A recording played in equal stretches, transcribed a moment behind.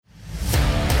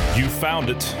You found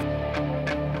it.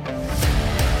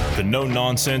 The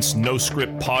no-nonsense,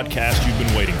 no-script podcast you've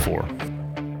been waiting for.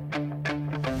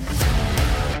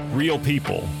 Real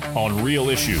people on real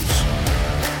issues.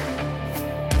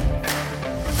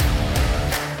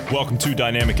 Welcome to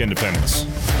Dynamic Independence,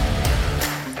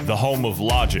 the home of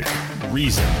logic,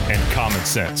 reason, and common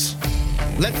sense.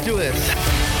 Let's do this.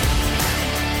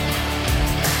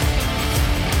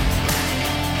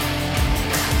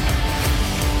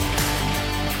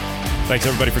 Thanks,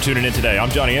 everybody, for tuning in today. I'm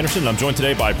Johnny Anderson, and I'm joined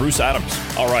today by Bruce Adams.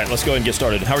 All right, let's go ahead and get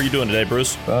started. How are you doing today,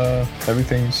 Bruce?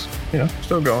 Everything's,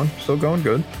 still going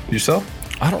good. Yourself?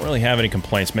 I don't really have any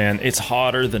complaints, man. It's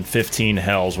hotter than 15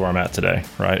 hells where I'm at today,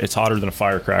 right? It's hotter than a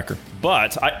firecracker.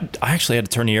 But I actually had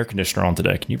to turn the air conditioner on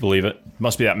today. Can you believe it?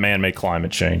 Must be that man-made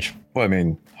climate change. Well, I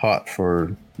mean, hot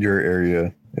for your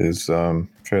area is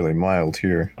fairly mild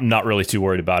here. I'm not really too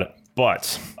worried about it.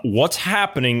 But what's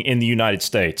happening in the United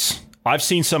States? I've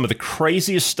seen some of the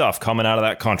craziest stuff coming out of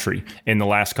that country in the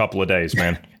last couple of days,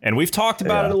 man. And we've talked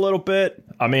about it a little bit.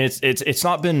 I mean, it's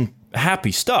not been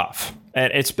happy stuff.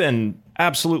 And it's been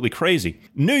absolutely crazy.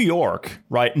 New York,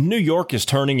 right? New York is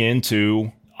turning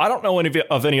into, I don't know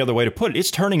of any other way to put it.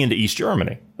 It's turning into East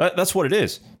Germany. That's what it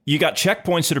is. You got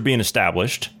checkpoints that are being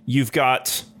established. You've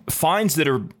got fines that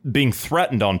are being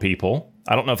threatened on people.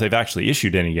 I don't know if they've actually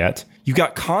issued any yet. You've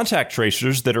got contact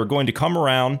tracers that are going to come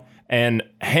around and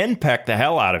henpeck the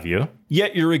hell out of you,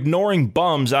 yet you're ignoring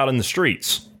bums out in the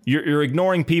streets. You're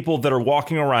ignoring people that are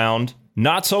walking around,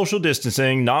 not social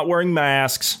distancing, not wearing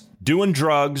masks, doing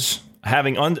drugs,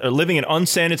 living in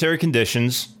unsanitary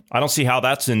conditions. I don't see how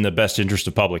that's in the best interest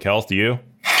of public health, do you?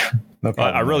 No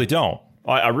problem. I really don't.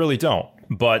 I really don't.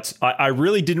 But I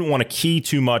really didn't want to key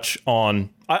too much on...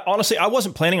 Honestly, I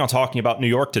wasn't planning on talking about New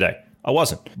York today. I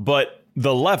wasn't. But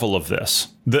the level of this,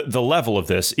 the level of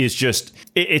this is just,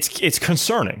 it's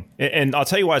concerning. And I'll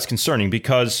tell you why it's concerning,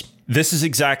 because this is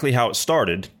exactly how it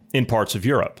started in parts of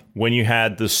Europe, when you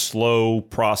had the slow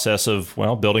process of,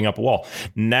 building up a wall.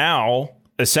 Now,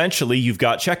 essentially, you've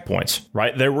got checkpoints,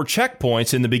 right? There were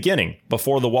checkpoints in the beginning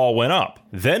before the wall went up.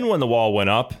 Then when the wall went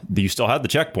up, you still had the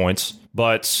checkpoints,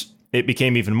 but it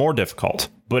became even more difficult.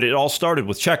 But it all started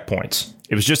with checkpoints.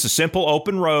 It was just a simple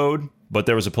open road, but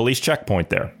there was a police checkpoint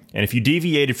there. And if you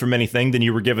deviated from anything, then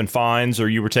you were given fines or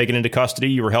you were taken into custody,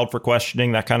 you were held for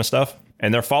questioning, that kind of stuff.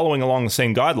 And they're following along the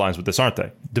same guidelines with this, aren't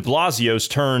they? De Blasio's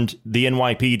turned the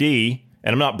NYPD,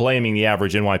 and I'm not blaming the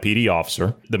average NYPD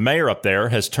officer. The mayor up there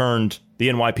has turned the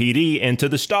NYPD into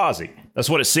the Stasi. That's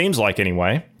what it seems like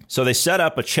anyway. So they set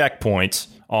up a checkpoint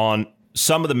on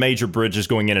some of the major bridges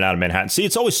going in and out of Manhattan. See,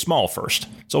 it's always small first.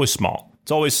 It's always small.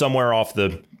 It's always somewhere off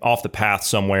the path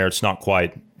somewhere. It's not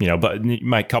quite, but you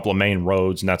might a couple of main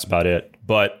roads and that's about it.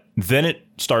 But then it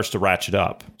starts to ratchet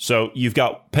up. So you've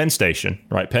got Penn Station,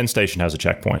 right? Penn Station has a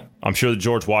checkpoint. I'm sure the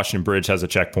George Washington Bridge has a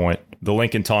checkpoint. The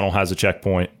Lincoln Tunnel has a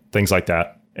checkpoint, things like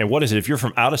that. And what is it? If you're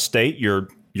from out of state, you're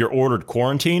ordered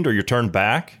quarantined or you're turned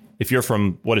back. If you're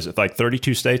from, like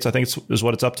 32 states, I think is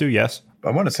what it's up to, yes? I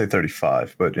want to say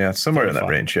 35, but yeah, somewhere 35. In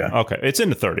that range, yeah. Okay, it's in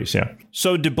the 30s, yeah.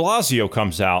 So de Blasio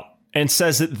comes out and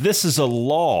says that this is a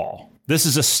law. This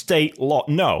is a state law.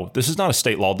 No, this is not a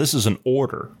state law. This is an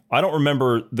order. I don't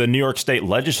remember the New York State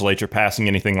legislature passing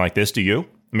anything like this. Do you?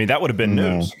 I mean, that would have been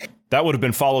news. That would have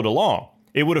been followed along.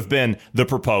 It would have been the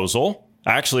proposal.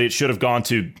 Actually, it should have gone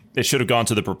to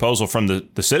the proposal from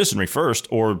the citizenry first,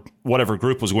 or whatever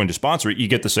group was going to sponsor it. You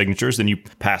get the signatures, then you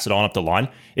pass it on up the line.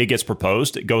 It gets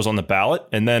proposed, it goes on the ballot,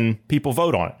 and then people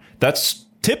vote on it. That's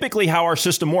typically how our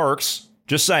system works.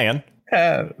 Just saying.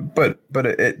 But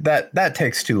that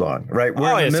takes too long, right?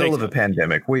 We're in the middle of a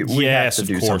pandemic. We have to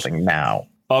do something now.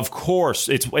 Of course,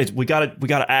 we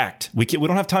gotta act. We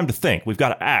don't have time to think. We've got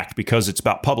to act because it's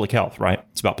about public health, right?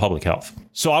 It's about public health.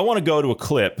 So I want to go to a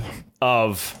clip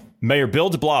of Mayor Bill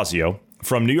de Blasio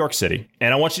from New York City,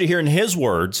 and I want you to hear in his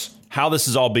words how this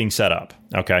is all being set up.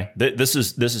 Okay, this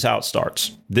is how it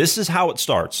starts. This is how it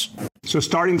starts. So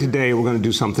starting today, we're going to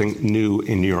do something new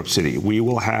in New York City. We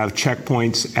will have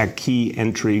checkpoints at key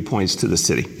entry points to the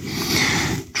city.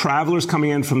 Travelers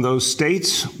coming in from those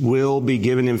states will be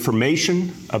given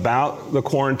information about the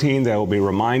quarantine. They will be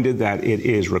reminded that it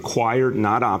is required,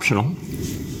 not optional.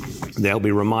 They'll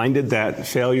be reminded that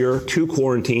failure to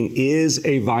quarantine is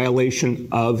a violation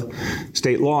of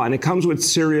state law, and it comes with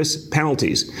serious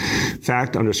penalties. In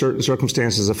fact, under certain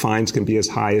circumstances, the fines can be as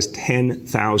high as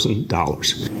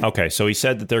 $10,000. Okay, so he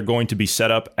said that they're going to be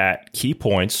set up at key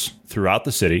points throughout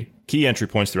the city, key entry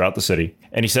points throughout the city.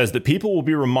 And he says that people will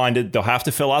be reminded they'll have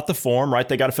to fill out the form, right?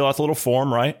 They got to fill out the little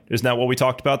form, right? Isn't that what we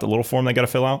talked about? The little form they got to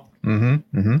fill out?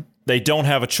 Mm-hmm. Mm-hmm. They don't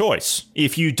have a choice.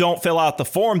 If you don't fill out the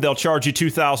form, they'll charge you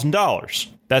 $2,000.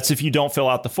 That's if you don't fill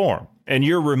out the form. And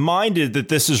you're reminded that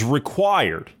this is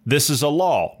required. This is a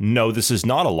law. No, this is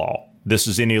not a law. This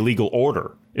is an illegal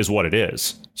order, is what it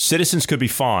is. Citizens could be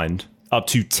fined up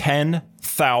to $10,000.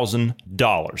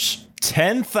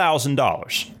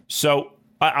 $10,000. So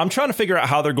I'm trying to figure out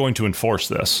how they're going to enforce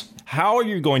this. How are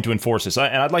you going to enforce this?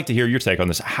 And I'd like to hear your take on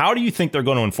this. How do you think they're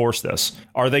going to enforce this?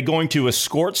 Are they going to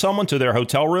escort someone to their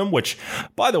hotel room? Which,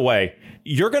 by the way,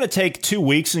 you're going to take 2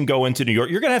 weeks and go into New York.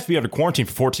 You're going to have to be under quarantine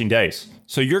for 14 days.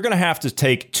 So you're going to have to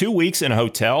take 2 weeks in a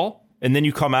hotel, and then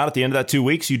you come out at the end of that 2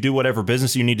 weeks, you do whatever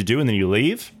business you need to do, and then you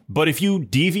leave. But if you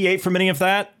deviate from any of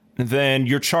that, then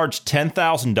you're charged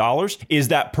 $10,000. Is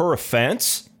that per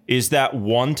offense? Is that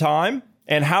one time?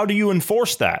 And how do you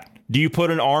enforce that? Do you put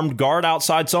an armed guard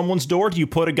outside someone's door? Do you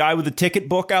put a guy with a ticket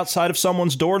book outside of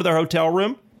someone's door to their hotel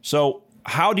room? So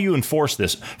how do you enforce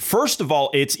this? First of all,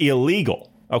 it's illegal.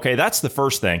 Okay, that's the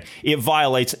first thing. It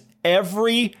violates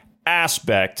every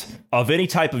aspect of any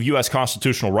type of U.S.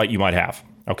 constitutional right you might have.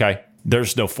 Okay,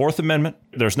 there's no Fourth Amendment.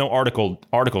 There's no Article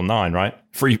 9, right?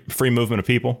 Free movement of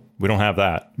people. We don't have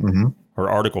that. Mm-hmm. Or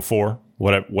Article 4,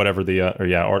 whatever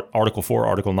Article 4,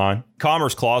 Article 9.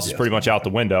 Commerce Clause is pretty much out the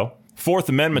window. Fourth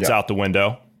Amendment's out the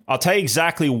window. I'll tell you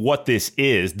exactly what this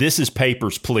is. This is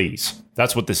papers, please.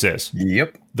 That's what this is.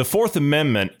 Yep. The Fourth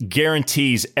Amendment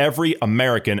guarantees every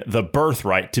American the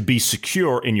birthright to be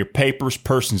secure in your papers,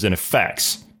 persons, and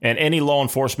effects. And any law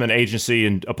enforcement agency,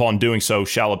 and upon doing so,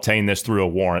 shall obtain this through a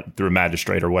warrant, through a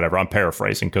magistrate or whatever. I'm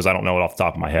paraphrasing because I don't know it off the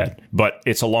top of my head. But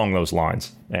it's along those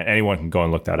lines. Anyone can go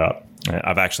and look that up.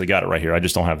 I've actually got it right here. I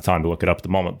just don't have the time to look it up at the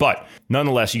moment. But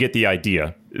nonetheless, you get the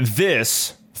idea.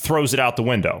 This throws it out the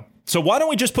window. So why don't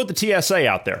we just put the TSA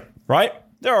out there, right?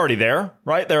 They're already there,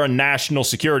 right? They're a national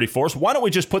security force. Why don't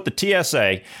we just put the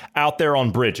TSA out there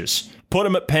on bridges? Put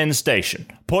them at Penn Station.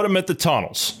 Put them at the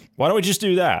tunnels. Why don't we just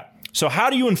do that? So how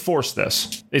do you enforce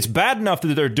this? It's bad enough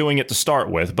that they're doing it to start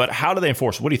with, but how do they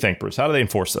enforce it? What do you think, Bruce? How do they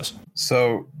enforce this?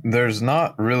 So there's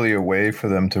not really a way for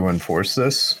them to enforce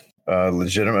this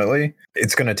legitimately.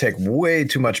 It's going to take way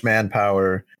too much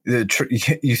manpower.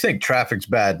 You think traffic's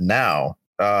bad now.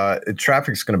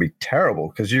 Traffic's going to be terrible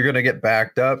because you're going to get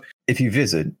backed up. If you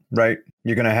visit, right,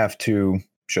 you're going to have to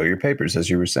show your papers, as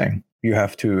you were saying. You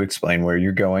have to explain where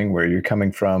you're going, where you're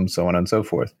coming from, so on and so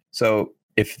forth. So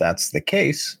if that's the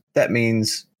case, that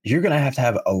means you're going to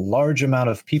have a large amount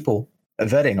of people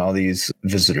vetting all these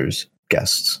visitors,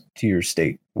 guests to your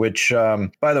state, which,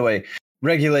 by the way,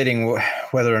 regulating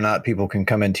whether or not people can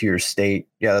come into your state,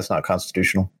 yeah, that's not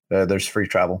constitutional. There's free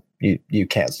travel. You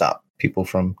can't stop people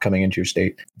from coming into your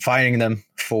state. Fining them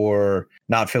for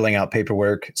not filling out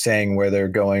paperwork, saying where they're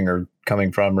going or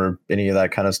coming from or any of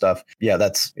that kind of stuff. Yeah,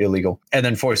 that's illegal. And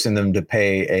then forcing them to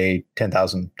pay a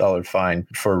 $10,000 fine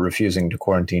for refusing to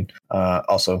quarantine.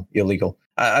 Also illegal.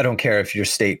 I don't care if your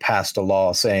state passed a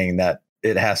law saying that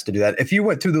it has to do that. If you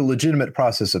went through the legitimate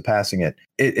process of passing it,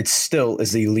 it still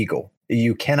is illegal.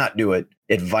 You cannot do it.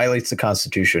 It violates the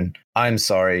Constitution. I'm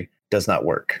sorry, does not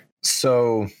work.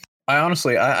 So I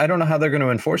honestly don't know how they're going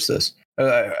to enforce this.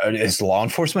 Is law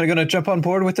enforcement going to jump on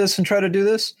board with this and try to do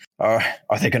this? Are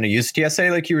they going to use TSA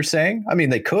like you were saying? I mean,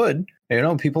 they could.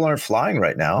 People aren't flying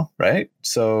right now, right?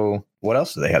 So what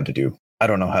else do they have to do? I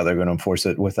don't know how they're going to enforce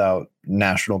it without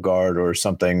National Guard or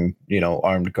something,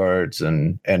 armed guards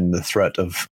and the threat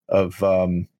of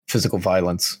physical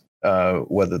violence,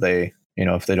 whether they,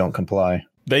 if they don't comply.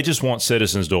 They just want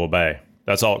citizens to obey.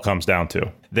 That's all it comes down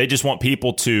to. They just want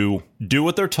people to do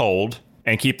what they're told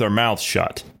and keep their mouths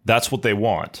shut. That's what they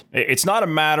want. It's not a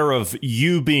matter of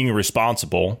you being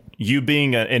responsible, you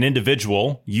being an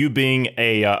individual, you being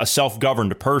a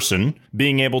self-governed person,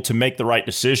 being able to make the right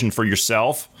decision for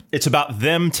yourself. It's about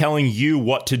them telling you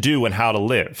what to do and how to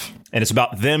live. And it's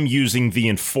about them using the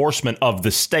enforcement of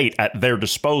the state at their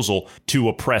disposal to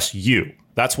oppress you.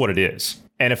 That's what it is.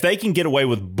 And if they can get away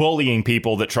with bullying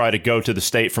people that try to go to the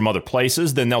state from other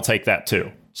places, then they'll take that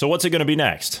too. So what's it going to be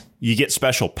next? You get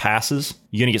special passes?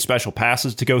 You're going to get special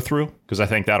passes to go through? Because I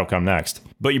think that'll come next.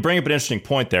 But you bring up an interesting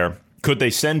point there. Could they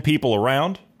send people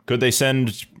around? Could they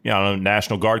send,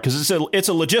 National Guard? Because it's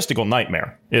a logistical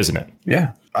nightmare, isn't it?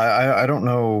 Yeah. I don't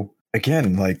know.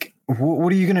 Again,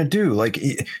 what are you going to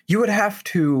do? You would have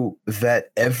to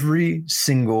vet every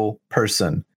single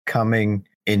person coming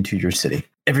into your city.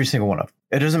 Every single one of them.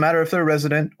 It doesn't matter if they're a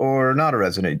resident or not a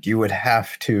resident. You would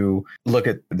have to look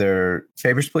at their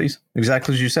papers, please.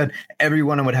 Exactly as you said.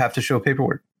 Everyone would have to show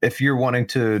paperwork if you're wanting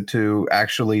to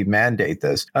actually mandate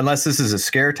this. Unless this is a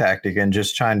scare tactic and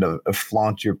just trying to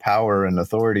flaunt your power and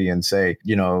authority and say,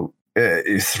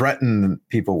 threaten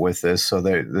people with this so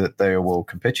that they will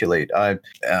capitulate.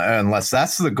 Unless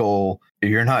that's the goal,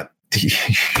 you're not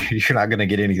you're not going to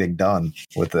get anything done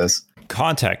with this.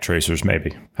 Contact tracers, maybe.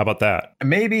 How about that?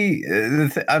 Maybe.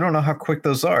 I don't know how quick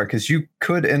those are, because you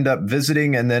could end up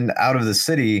visiting and then out of the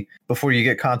city before you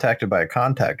get contacted by a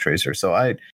contact tracer. So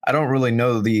I don't really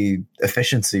know the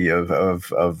efficiency of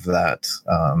that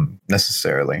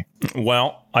necessarily.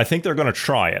 Well, I think they're going to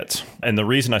try it. And the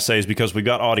reason I say is because we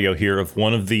got audio here of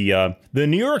one of the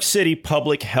New York City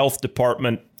Public Health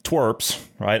Department twerps,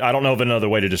 right? I don't know of another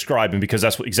way to describe him, because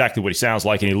that's exactly what he sounds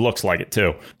like, and he looks like it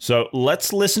too. So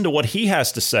let's listen to what he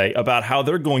has to say about how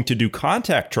they're going to do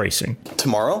contact tracing.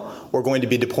 Tomorrow, we're going to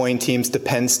be deploying teams to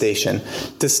Penn Station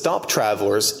to stop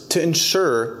travelers to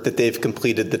ensure that they've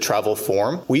completed the travel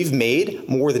form. We've made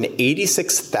more than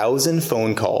 86,000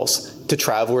 phone calls to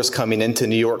travelers coming into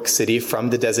New York City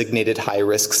from the designated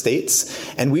high-risk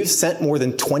states, and we've sent more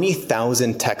than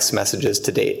 20,000 text messages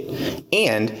to date.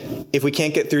 And if we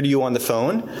can't get through to you on the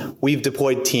phone, we've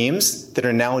deployed teams that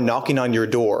are now knocking on your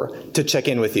door to check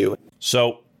in with you.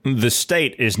 So the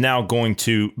state is now going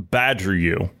to badger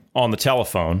you on the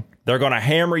telephone. They're going to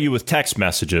hammer you with text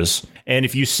messages, and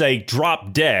if you say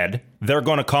drop dead, they're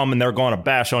going to come and they're going to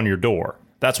bash on your door.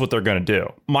 That's what they're going to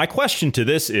do. My question to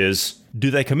this is, do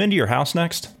they come into your house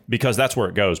next? Because that's where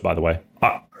it goes, by the way.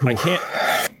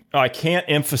 I can't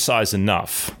emphasize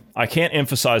enough. I can't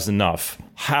emphasize enough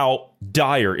how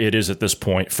dire it is at this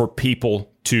point for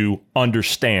people to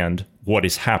understand what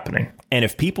is happening. And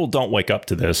if people don't wake up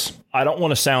to this, I don't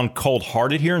want to sound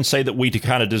cold-hearted here and say that we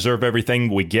kind of deserve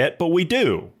everything we get, but we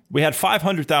do. We had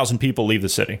 500,000 people leave the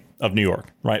city of New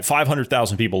York, right?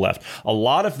 500,000 people left. A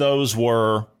lot of those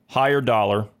were higher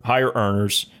dollar, higher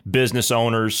earners, business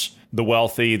owners, the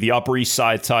wealthy, the Upper East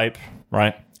Side type,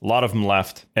 right? A lot of them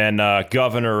left. And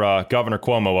Governor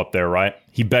Cuomo up there, right?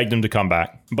 He begged them to come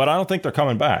back. But I don't think they're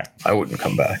coming back. I wouldn't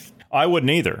come back. I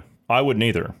wouldn't either.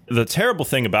 The terrible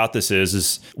thing about this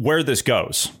is where this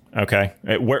goes, okay?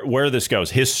 Where this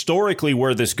goes. Historically,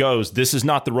 where this goes, this is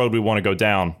not the road we want to go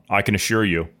down, I can assure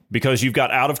you. Because you've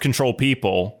got out-of-control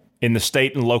people in the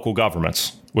state and local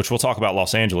governments, which we'll talk about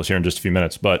Los Angeles here in just a few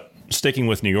minutes. But sticking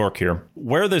with New York here,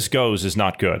 where this goes is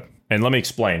not good. And let me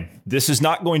explain. This is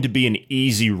not going to be an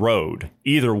easy road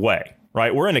either way,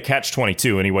 right? We're in a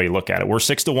catch-22 any way you look at it. We're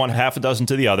 6 to 1, half a dozen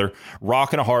to the other,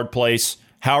 rock in a hard place,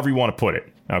 however you want to put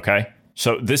it, okay?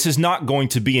 So this is not going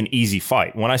to be an easy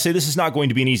fight. When I say this is not going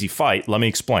to be an easy fight, let me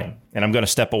explain. And I'm going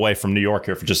to step away from New York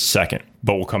here for just a second,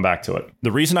 but we'll come back to it.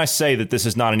 The reason I say that this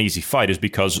is not an easy fight is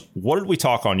because what did we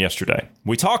talk on yesterday?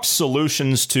 We talked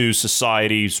solutions to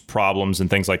society's problems and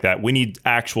things like that. We need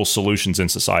actual solutions in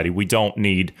society. We don't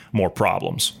need more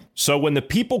problems. So when the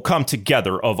people come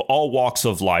together of all walks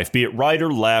of life, be it right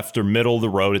or left or middle of the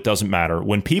road, it doesn't matter.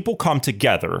 When people come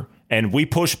together and we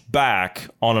push back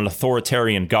on an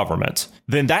authoritarian government,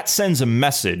 then that sends a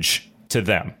message to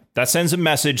them. That sends a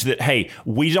message that, hey,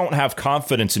 we don't have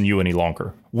confidence in you any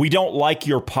longer. We don't like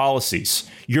your policies.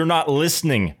 You're not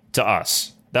listening to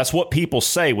us. That's what people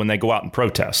say when they go out and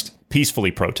protest,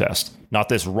 peacefully protest, not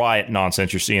this riot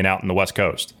nonsense you're seeing out in the West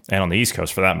Coast and on the East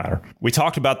Coast for that matter. We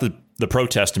talked about the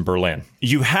protest in Berlin.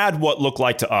 You had what looked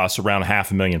like to us around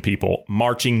 500,000 people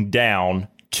marching down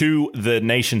to the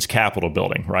nation's Capitol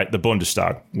building, right? The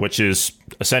Bundestag, which is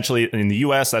essentially in the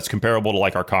U.S., that's comparable to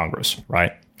like our Congress,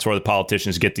 right? It's where the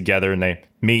politicians get together and they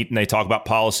meet and they talk about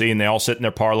policy and they all sit in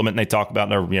their parliament and they talk about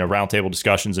their roundtable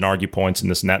discussions and argue points and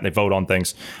this and that and they vote on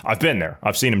things. I've been there.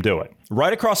 I've seen them do it.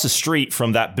 Right across the street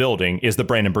from that building is the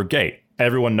Brandenburg Gate.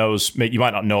 Everyone knows, you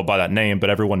might not know it by that name, but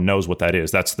everyone knows what that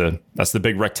is. That's the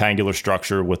big rectangular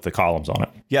structure with the columns on it.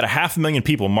 You had 500,000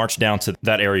 people march down to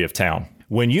that area of town.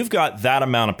 When you've got that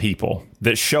amount of people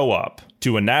that show up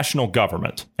to a national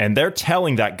government and they're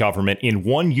telling that government in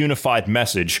one unified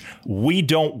message, we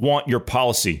don't want your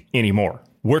policy anymore.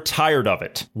 We're tired of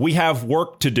it. We have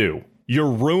work to do. You're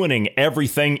ruining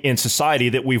everything in society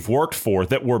that we've worked for,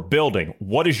 that we're building.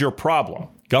 What is your problem?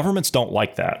 Governments don't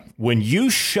like that. When you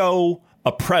show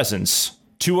a presence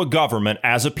to a government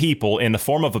as a people in the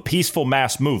form of a peaceful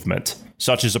mass movement,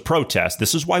 such as a protest,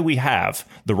 this is why we have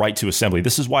the right to assembly.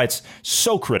 This is why it's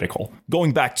so critical.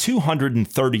 Going back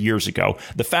 230 years ago,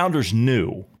 the founders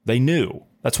knew. They knew.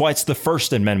 That's why it's the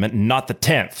First Amendment, not the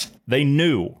 10th. They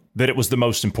knew that it was the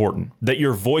most important, that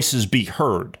your voices be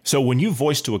heard. So when you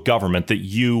voice to a government that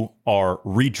you are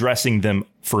redressing them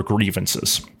for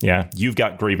grievances, yeah, you've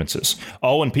got grievances.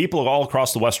 Oh, and people all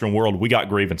across the Western world, we got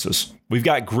grievances. We've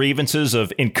got grievances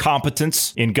of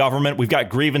incompetence in government. We've got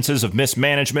grievances of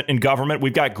mismanagement in government.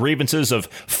 We've got grievances of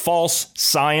false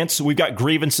science. We've got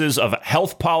grievances of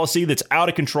health policy that's out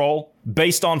of control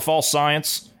based on false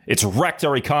science. It's wrecked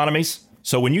our economies.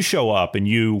 So when you show up and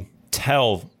you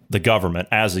tell the government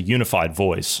as a unified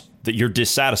voice, that you're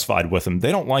dissatisfied with them.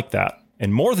 They don't like that.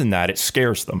 And more than that, it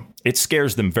scares them. It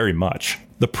scares them very much.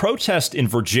 The protest in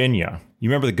Virginia, you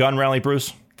remember the gun rally,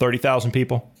 Bruce? 30,000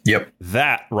 people? Yep.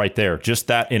 That right there, just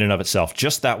that in and of itself,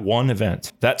 just that one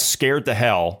event, that scared the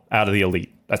hell out of the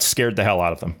elite. That scared the hell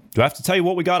out of them. Do I have to tell you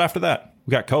what we got after that?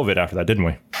 We got COVID after that, didn't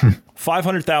we?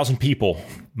 500,000 people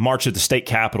marched at the state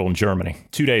capitol in Germany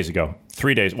 2 days ago.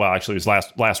 3 days. Well, actually, it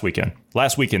was last weekend.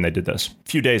 Last weekend they did this. A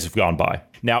few days have gone by.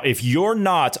 Now, if you're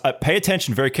not, pay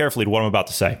attention very carefully to what I'm about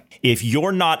to say. If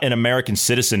you're not an American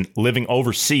citizen living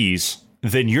overseas,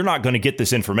 then you're not going to get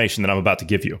this information that I'm about to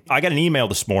give you. I got an email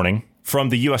this morning from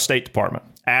the U.S. State Department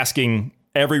asking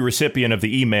every recipient of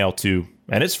the email to,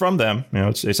 and it's from them,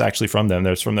 it's actually from them,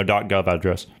 it's from their .gov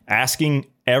address, asking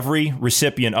every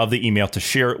recipient of the email to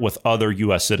share it with other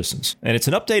U.S. citizens. And it's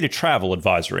an updated travel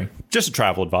advisory, just a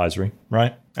travel advisory,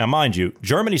 right? Now, mind you,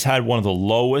 Germany's had one of the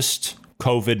lowest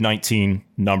COVID-19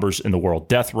 numbers in the world.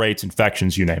 Death rates,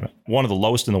 infections, you name it. One of the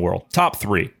lowest in the world. Top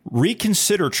 3.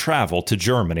 Reconsider travel to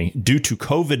Germany due to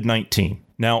COVID-19.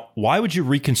 Now, why would you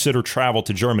reconsider travel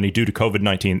to Germany due to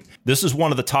COVID-19? This is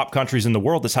one of the top countries in the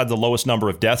world that's had the lowest number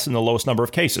of deaths and the lowest number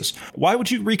of cases. Why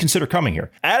would you reconsider coming here?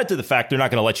 Added to the fact they're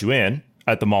not going to let you in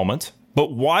at the moment.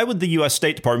 But why would the U.S.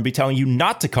 State Department be telling you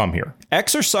not to come here?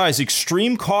 Exercise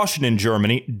extreme caution in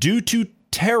Germany due to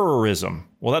terrorism.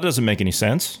 Well, that doesn't make any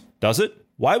sense, does it?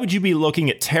 Why would you be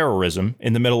looking at terrorism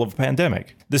in the middle of a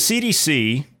pandemic? The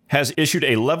CDC has issued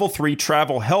a level 3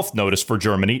 travel health notice for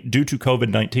Germany due to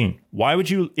COVID-19. Why would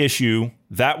you issue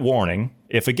that warning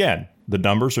if, again, the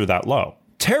numbers are that low?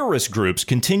 Terrorist groups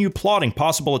continue plotting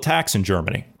possible attacks in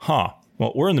Germany.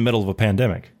 Well, we're in the middle of a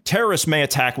pandemic. Terrorists may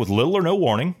attack with little or no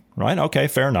warning, right? Okay,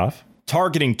 fair enough.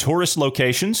 Targeting tourist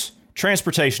locations,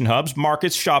 transportation hubs,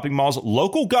 markets, shopping malls,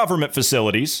 local government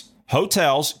facilities,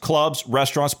 hotels, clubs,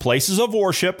 restaurants, places of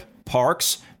worship,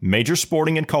 parks, major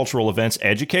sporting and cultural events,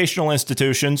 educational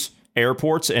institutions,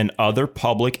 airports, and other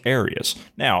public areas.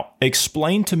 Now,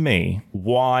 explain to me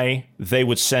why they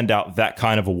would send out that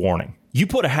kind of a warning. You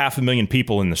put 500,000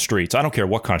 people in the streets. I don't care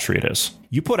what country it is.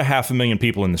 You put 500,000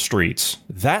 people in the streets.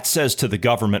 That says to the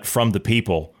government from the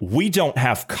people, we don't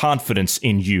have confidence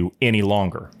in you any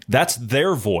longer. That's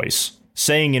their voice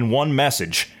saying in one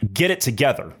message, get it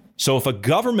together. So if a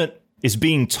government is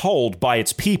being told by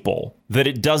its people that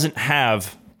it doesn't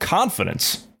have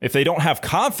confidence, if they don't have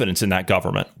confidence in that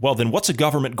government, well, then what's a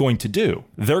government going to do?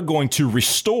 They're going to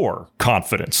restore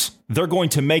confidence. They're going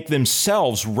to make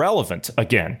themselves relevant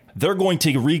again. They're going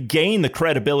to regain the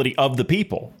credibility of the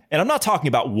people. And I'm not talking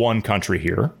about one country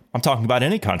here. I'm talking about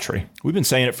any country. We've been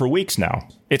saying it for weeks now.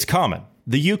 It's common.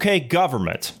 The UK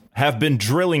government have been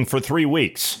drilling for 3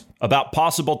 weeks about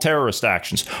possible terrorist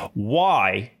actions.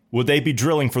 Why would they be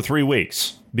drilling for 3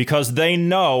 weeks? Because they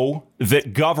know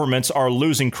that governments are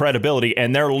losing credibility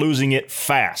and they're losing it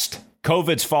fast.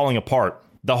 COVID's falling apart.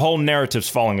 The whole narrative's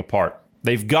falling apart.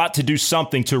 They've got to do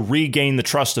something to regain the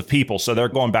trust of people. So they're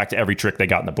going back to every trick they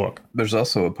got in the book. There's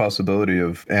also a possibility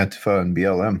of Antifa and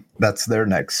BLM. That's their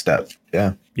next step.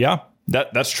 Yeah. Yeah,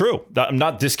 that's true. I'm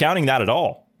not discounting that at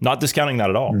all. Not discounting that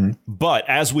at all. Mm-hmm. But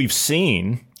as we've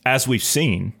seen,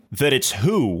 that it's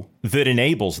who that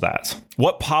enables that.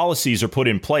 What policies are put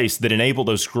in place that enable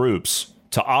those groups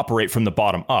to operate from the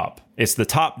bottom up? It's the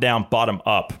top-down,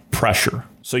 bottom-up pressure.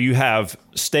 So you have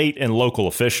state and local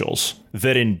officials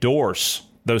that endorse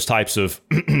those types of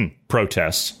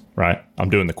protests, right? I'm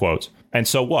doing the quotes. And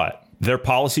so what? Their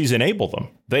policies enable them.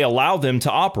 They allow them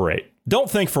to operate. Don't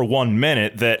think for 1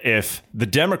 minute that if the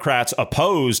Democrats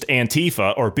opposed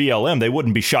Antifa or BLM, they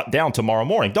wouldn't be shut down tomorrow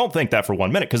morning. Don't think that for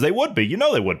 1 minute, because they would be. You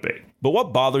know they would be. But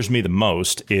what bothers me the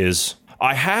most is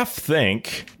I half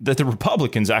think that the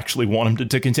Republicans actually want them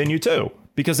to continue too,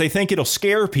 because they think it'll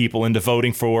scare people into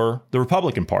voting for the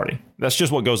Republican Party. That's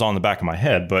just what goes on in the back of my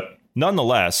head. But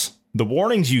nonetheless, the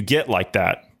warnings you get like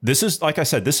that, this is, like I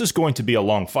said, this is going to be a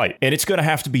long fight, and it's going to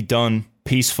have to be done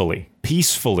peacefully.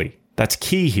 Peacefully. That's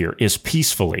key here, is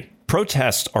peacefully.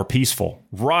 Protests are peaceful.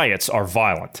 Riots are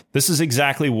violent. This is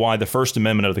exactly why the First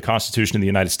Amendment of the Constitution of the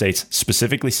United States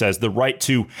specifically says the right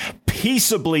to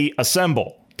peaceably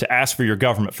assemble to ask for your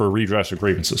government for a redress of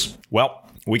grievances. Well,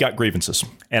 we got grievances,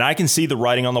 and I can see the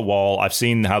writing on the wall. I've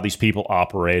seen how these people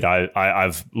operate.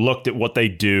 I've looked at what they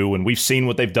do, and we've seen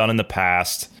what they've done in the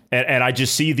past, and I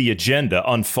just see the agenda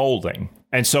unfolding.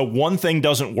 And so one thing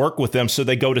doesn't work with them, so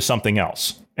they go to something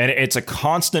else. And it's a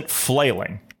constant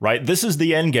flailing, right? This is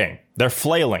the end game. They're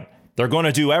flailing. They're going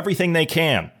to do everything they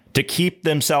can to keep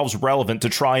themselves relevant, to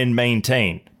try and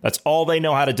maintain. That's all they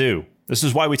know how to do. This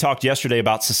is why we talked yesterday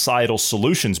about societal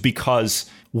solutions, because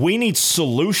we need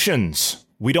solutions.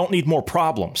 We don't need more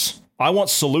problems. I want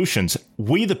solutions.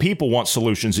 We, the people, want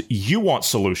solutions. You want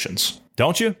solutions,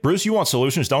 don't you? Bruce, you want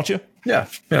solutions, don't you? Yeah.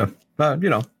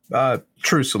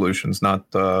 True solutions, not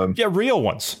real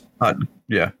ones.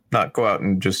 Not go out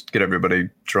and just get everybody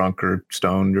drunk or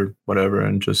stoned or whatever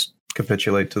and just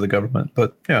capitulate to the government.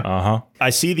 But yeah. I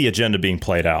see the agenda being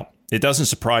played out. It doesn't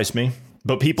surprise me,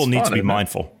 but people need to be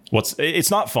mindful. It's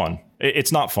not fun.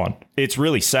 It's not fun. It's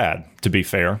really sad, to be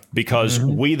fair, because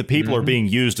we, the people, are being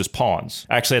used as pawns.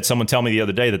 I actually had someone tell me the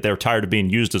other day that they're tired of being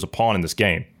used as a pawn in this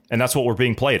game. And that's what we're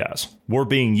being played as. We're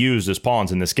being used as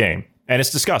pawns in this game. And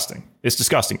it's disgusting. It's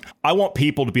disgusting. I want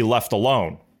people to be left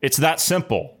alone. It's that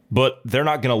simple. But they're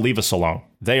not going to leave us alone.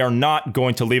 They are not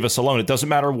going to leave us alone. It doesn't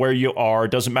matter where you are.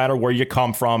 It doesn't matter where you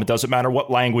come from. It doesn't matter what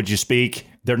language you speak.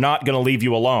 They're not going to leave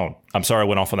you alone. I'm sorry I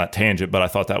went off on that tangent, but I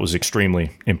thought that was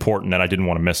extremely important and I didn't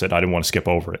want to miss it. I didn't want to skip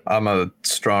over it. I'm a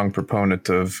strong proponent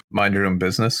of mind your own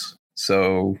business.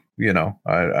 So,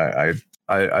 I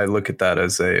look at that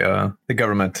as the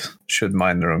government should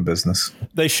mind their own business.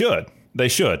 They should. They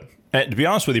should. And to be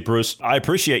honest with you, Bruce, I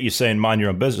appreciate you saying mind your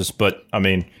own business, but I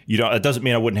mean, it doesn't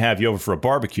mean I wouldn't have you over for a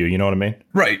barbecue. You know what I mean?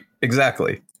 Right.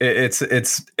 Exactly. It's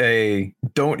a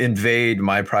don't invade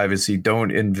my privacy. Don't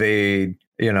invade,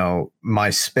 my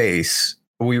space.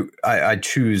 I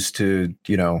choose to,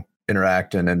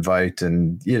 interact and invite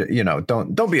and,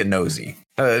 don't be a nosy.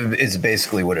 Is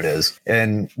basically what it is.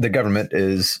 And the government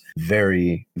is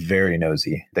very, very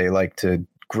nosy. They like to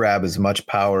grab as much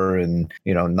power and,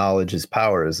 knowledge is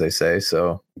power, as they say.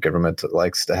 So government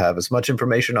likes to have as much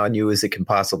information on you as it can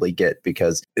possibly get,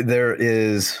 because there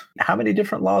is how many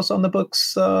different laws on the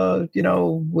books?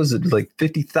 Was it like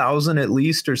 50,000 at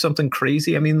least or something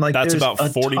crazy? I mean, like that's there's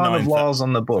about 49 ton of laws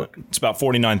on the book. It's about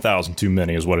 49,000 too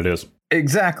many is what it is.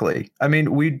 Exactly. I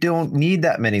mean, we don't need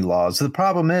that many laws. The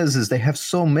problem is they have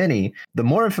so many. The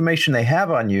more information they have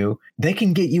on you, they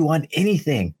can get you on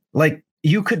anything. Like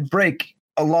you could break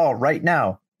a law right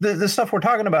now. The stuff we're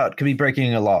talking about could be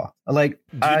breaking a law. Like,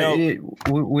 we don't.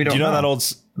 Do you know that old?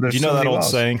 Do you know that old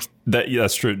saying?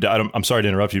 That's true. I'm sorry to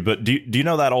interrupt you, but do you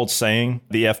know that old saying?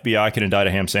 The FBI can indict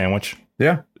a ham sandwich.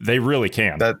 Yeah, they really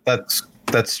can.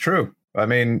 That's true. I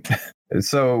mean,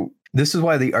 so this is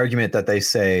why the argument that they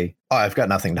say, "Oh, I've got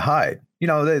nothing to hide."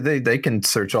 They can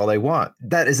search all they want.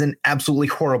 That is an absolutely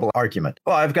horrible argument.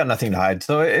 Well, I've got nothing to hide,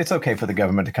 so it's okay for the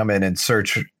government to come in and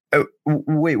search. Oh,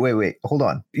 wait. Hold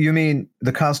on. You mean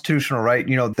the constitutional right,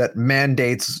 that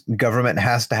mandates government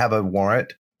has to have a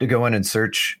warrant to go in and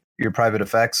search your private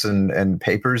effects and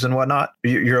papers and whatnot?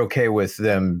 You're okay with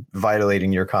them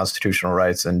violating your constitutional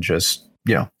rights and just,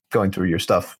 going through your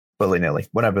stuff willy-nilly,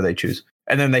 whenever they choose.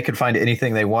 And then they could find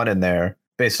anything they want in there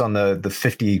based on the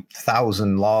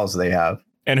 50,000 laws they have.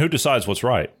 And who decides what's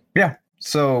right? Yeah.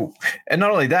 So, and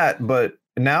not only that, but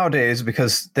nowadays,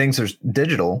 because things are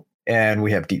digital, and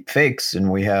we have deep fakes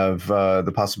and we have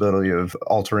the possibility of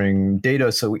altering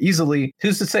data so easily,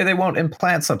 who's to say they won't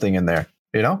implant something in there,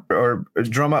 or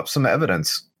drum up some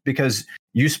evidence because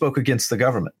you spoke against the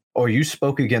government or you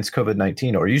spoke against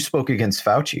COVID-19 or you spoke against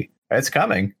Fauci. It's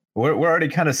coming. We're already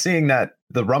kind of seeing that,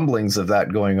 the rumblings of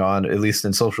that going on, at least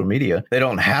in social media. They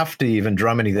don't have to even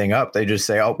drum anything up. They just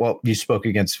say, oh, well, you spoke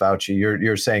against Fauci.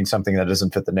 You're saying something that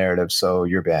doesn't fit the narrative, so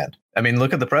you're banned. I mean,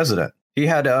 look at the president. He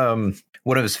had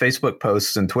one of his Facebook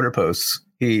posts and Twitter posts.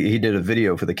 He did a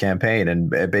video for the campaign, and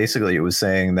basically it was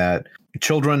saying that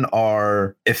children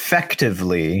are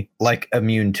effectively like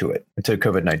immune to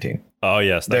COVID-19. Oh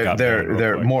yes,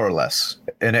 they're more or less,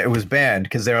 and it was banned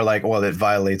because they were like, well, it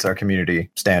violates our community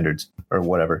standards or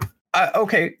whatever.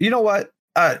 Okay, you know what?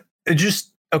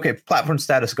 Platform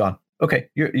status gone. Okay,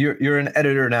 you're an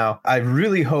editor now. I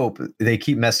really hope they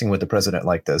keep messing with the president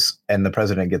like this, and the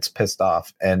president gets pissed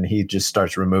off, and he just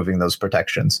starts removing those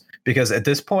protections. Because at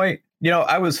this point,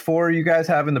 I was for you guys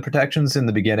having the protections in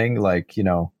the beginning. Like,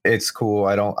 it's cool.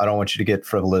 I don't want you to get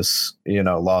frivolous,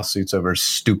 lawsuits over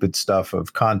stupid stuff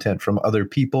of content from other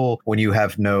people when you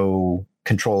have no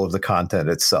control of the content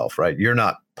itself, right? You're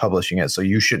not publishing it, so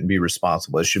you shouldn't be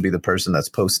responsible. It should be the person that's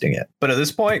posting it. But at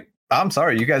this point, I'm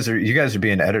sorry, you guys are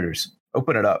being editors.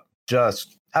 Open it up.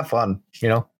 Just have fun,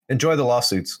 enjoy the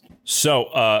lawsuits.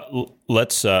 So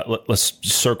let's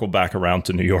circle back around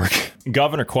to New York.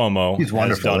 Governor Cuomo. He's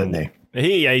wonderful, isn't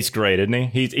he? He's great, isn't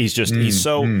he?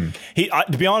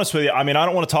 To be honest with you, I mean, I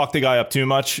don't want to talk the guy up too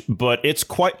much, but it's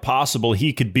quite possible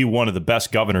he could be one of the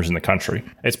best governors in the country.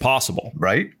 It's possible.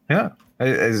 Right? Yeah.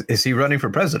 Is he running for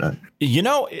president?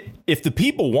 If the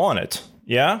people want it,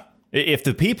 yeah. If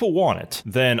the people want it,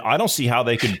 then I don't see how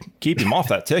they could keep him off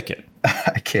that ticket.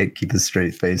 I can't keep a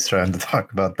straight face trying to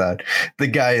talk about that. The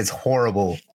guy is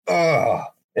horrible. Ugh.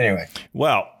 Anyway.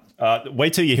 Well,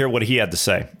 Wait till you hear what he had to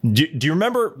say. Do you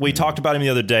remember we talked about him the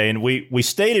other day, and we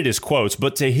stated his quotes,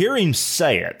 but to hear him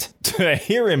say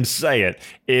it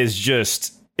is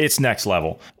just, it's next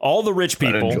level. All the rich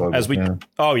people,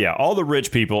 all the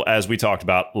rich people, as we talked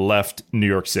about, left New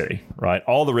York City, right?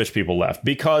 All the rich people left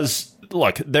because,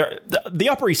 look, the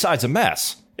Upper East Side's a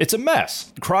mess. It's a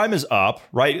mess. Crime is up,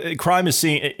 right? Crime is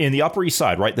seen in the Upper East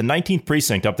Side, right? The 19th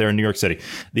precinct up there in New York City.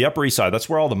 The Upper East Side, that's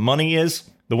where all the money is.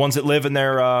 The ones that live in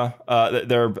their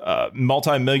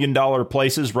multi-million-dollar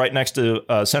places right next to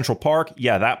Central Park.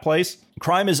 Yeah, that place.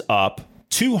 Crime is up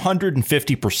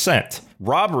 250%.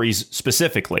 Robberies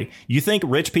specifically. You think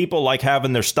rich people like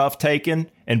having their stuff taken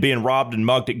and being robbed and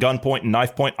mugged at gunpoint and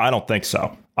knife point? I don't think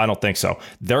so.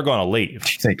 They're going to leave.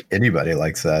 Do you think anybody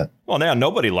likes that? Well, now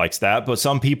nobody likes that, but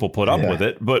some people put up with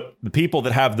it. But the people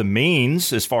that have the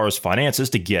means, as far as finances,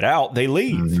 to get out, they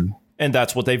leave. Mm-hmm. And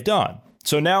that's what they've done.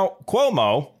 So now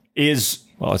Cuomo is,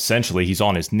 well, essentially he's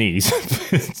on his knees.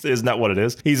 Isn't that what it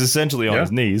is? He's essentially on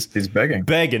his knees. He's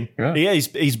begging. Yeah,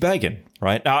 he's begging.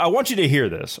 Right now, I want you to hear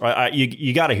this. Right?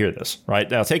 You got to hear this. Right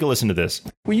now, take a listen to this.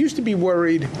 We used to be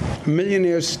worried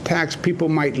millionaires' tax people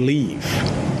might leave.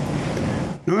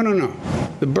 No.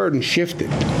 The burden shifted.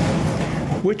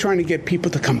 We're trying to get people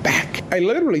to come back. I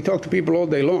literally talk to people all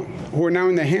day long who are now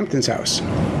in the Hamptons house,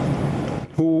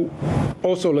 who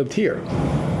also lived here,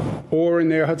 or in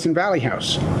their Hudson Valley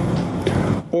house,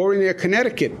 or in their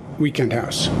Connecticut weekend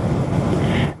house.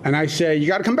 And I say, you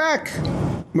got to come back.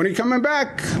 When are you coming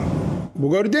back?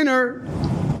 We'll go to dinner.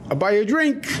 I'll buy you a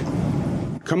drink.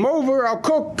 Come over. I'll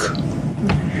cook.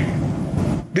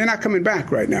 They're not coming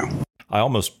back right now. I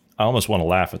almost want to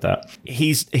laugh at that.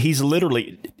 He's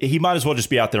literally, he might as well just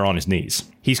be out there on his knees.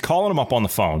 He's calling them up on the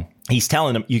phone. He's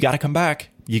telling them, you got to come back.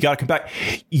 You got to come back.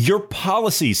 Your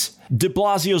policies, de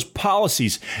Blasio's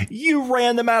policies, you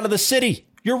ran them out of the city.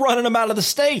 You're running them out of the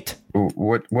state.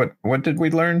 What did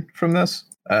we learn from this?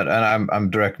 And I'm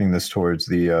directing this towards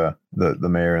the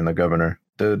mayor and the governor.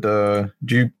 Did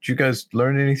you guys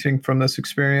learn anything from this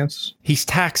experience? He's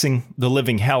taxing the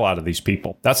living hell out of these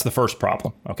people. That's the first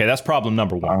problem. Okay, that's problem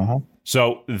number one. Uh-huh.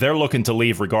 So they're looking to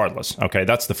leave regardless. Okay,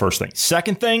 that's the first thing.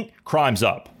 Second thing, crime's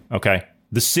up. Okay,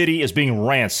 the city is being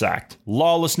ransacked.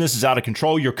 Lawlessness is out of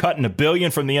control. You're cutting $1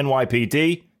 billion from the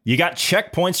NYPD. You got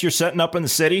checkpoints you're setting up in the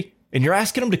city, and you're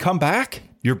asking them to come back?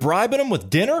 You're bribing them with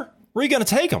dinner? Where are you going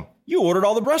to take them? You ordered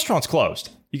all the restaurants closed.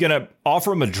 You going to offer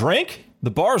them a drink?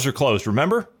 The bars are closed,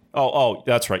 remember? Oh,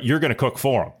 that's right. You're going to cook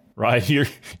for them, right? You're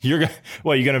going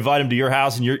to invite them to your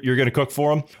house and you're going to cook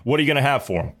for them? What are you going to have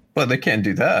for them? Well, they can't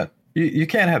do that. You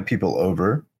can't have people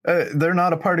over. They're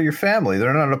not a part of your family.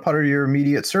 They're not a part of your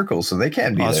immediate circle, so they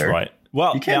can't be there. That's right.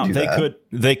 Well,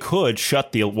 they could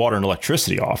shut the water and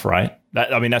electricity off, right?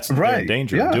 That's the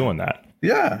danger of doing that.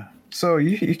 Yeah. So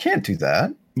you can't do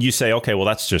that. You say, okay, well,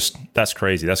 that's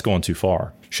crazy. That's going too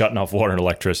far. Shutting off water and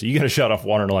electricity. You going to shut off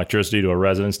water and electricity to a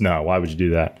residence? No. Why would you do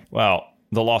that? Well,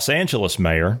 the Los Angeles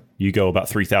mayor, you go about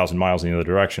 3,000 miles in the other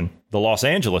direction. The Los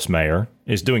Angeles mayor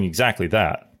is doing exactly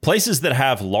that. Places that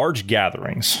have large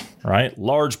gatherings, right?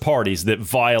 Large parties that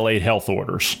violate health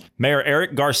orders. Mayor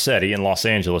Eric Garcetti in Los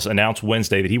Angeles announced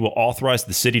Wednesday that he will authorize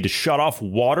the city to shut off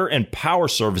water and power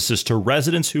services to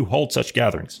residents who hold such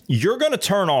gatherings. You're going to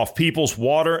turn off people's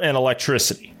water and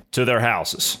electricity to their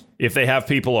houses if they have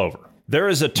people over. There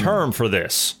is a term for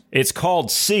this. It's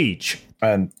called siege.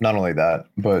 And not only that,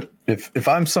 but if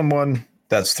I'm someone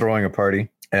that's throwing a party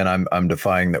and I'm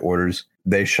defying the orders,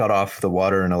 they shut off the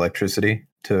water and electricity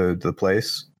to the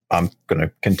place, I'm going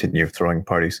to continue throwing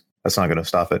parties. That's not going to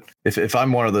stop it. If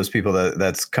I'm one of those people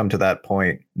that's come to that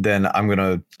point, then I'm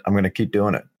going to keep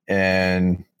doing it.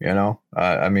 And,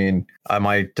 I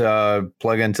might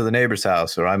plug into the neighbor's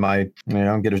house, or I might,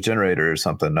 get a generator or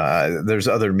something. There's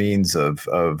other means of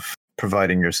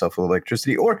providing yourself with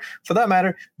electricity, or for that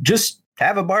matter, just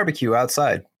have a barbecue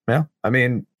outside. Yeah.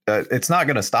 It's not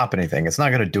going to stop anything. It's not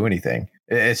going to do anything.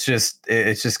 It's just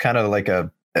kind of like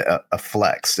a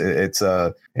flex. It's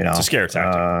a scare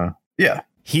tactic. Yeah.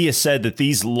 He has said that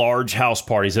these large house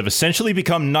parties have essentially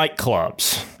become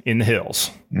nightclubs in the hills.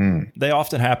 They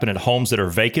often happen at homes that are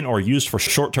vacant or used for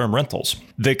short-term rentals.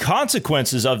 The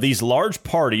consequences of these large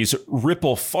parties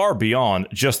ripple far beyond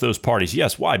just those parties.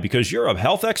 Yes, why? Because you're a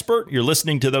health expert. You're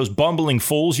listening to those bumbling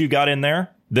fools you got in there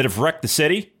that have wrecked the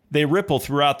city. They ripple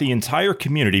throughout the entire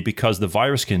community because the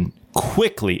virus can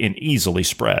quickly and easily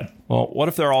spread. Well, what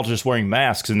if they're all just wearing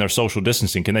masks and they're social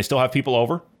distancing? Can they still have people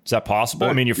over? Is that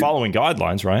possible? You're following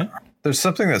guidelines, right? There's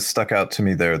something that stuck out to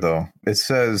me there, though. It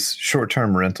says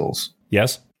short-term rentals.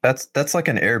 Yes. That's like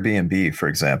an Airbnb, for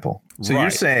example. So You're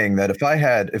saying that if I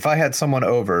had someone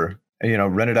over,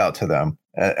 rented out to them,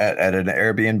 at an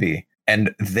Airbnb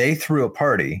and they threw a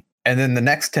party and then the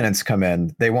next tenants come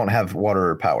in, they won't have water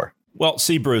or power. Well,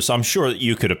 see, Bruce, I'm sure that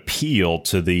you could appeal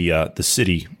to the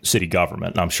city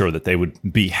government. I'm sure that they would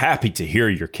be happy to hear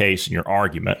your case and your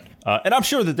argument. And I'm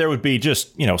sure that there would be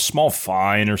just, small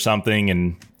fine or something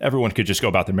and everyone could just go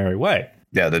about their merry way.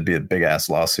 Yeah, that'd be a big ass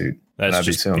lawsuit. I'd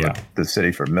be suing the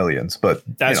city for millions. But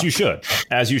As you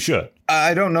should.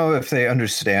 I don't know if they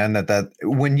understand that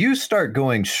when you start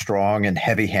going strong and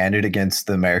heavy handed against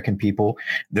the American people,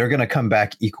 they're going to come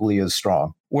back equally as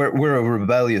strong. We're a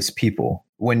rebellious people.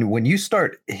 When you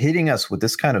start hitting us with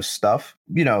this kind of stuff,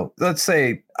 let's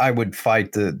say I would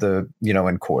fight the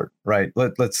in court, right?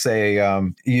 Let's say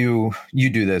you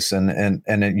do this and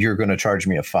you're going to charge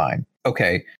me a fine.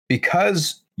 Okay,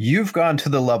 because you've gone to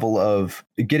the level of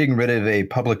getting rid of a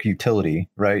public utility,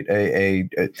 right? A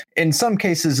in some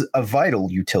cases, a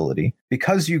vital utility.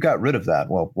 Because you got rid of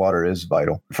that, well, water is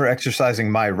vital for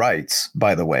exercising my rights,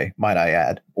 by the way, might I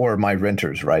add, or my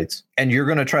renters' rights. And you're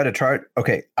going to try to charge,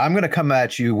 okay, I'm going to come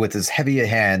at you with as heavy a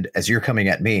hand as you're coming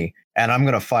at me. And I'm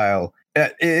going to file,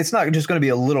 it's not just going to be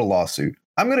a little lawsuit.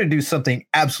 I'm going to do something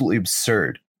absolutely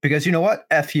absurd because you know what?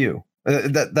 F you.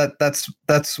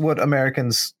 That's what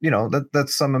Americans,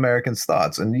 that's some Americans'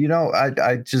 thoughts. And,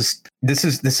 I just, this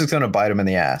is going to bite them in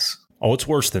the ass. Oh, it's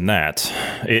worse than that.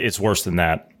 It's worse than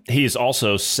that. He has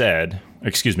also said,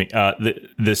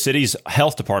 the city's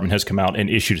health department has come out and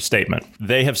issued a statement.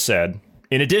 They have said,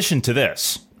 in addition to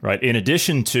this, right, in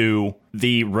addition to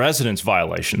the residents'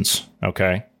 violations,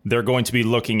 okay, they're going to be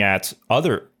looking at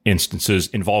other instances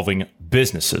involving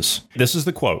businesses. This is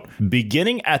the quote.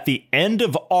 Beginning at the end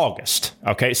of August,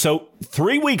 okay, so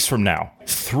 3 weeks from now,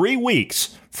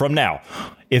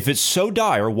 if it's so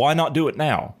dire, why not do it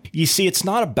now? You see, it's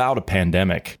not about a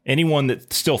pandemic. Anyone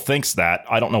that still thinks that,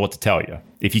 I don't know what to tell you.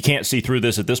 If you can't see through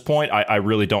this at this point, I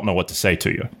really don't know what to say to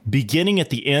you. Beginning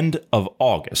at the end of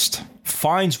August,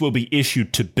 fines will be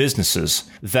issued to businesses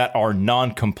that are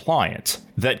non-compliant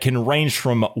that can range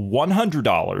from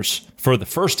 $100 for the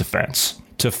first offense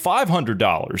to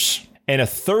 $500 and a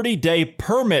 30-day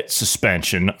permit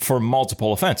suspension for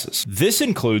multiple offenses. This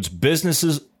includes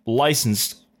businesses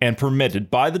licensed and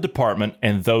permitted by the department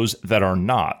and those that are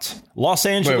not. Los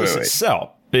Angeles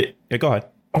itself. Go ahead.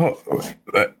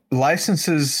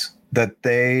 Licenses that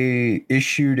they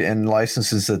issued and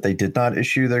licenses that they did not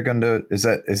issue, they're going to, is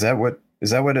that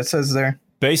what it says there?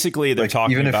 Basically, they're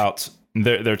talking about,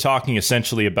 they're talking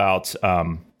essentially about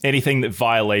anything that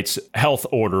violates health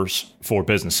orders for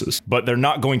businesses, but they're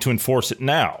not going to enforce it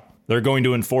now. They're going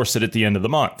to enforce it at the end of the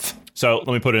month. So let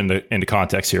me put it into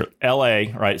context here. LA,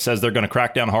 right, says they're going to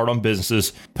crack down hard on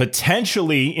businesses,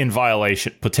 potentially in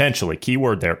violation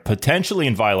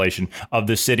of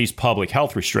the city's public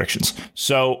health restrictions.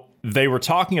 So they're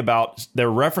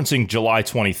referencing July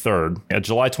 23rd, a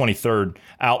July 23rd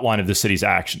outline of the city's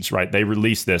actions, right? They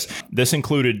released this. This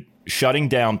included shutting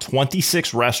down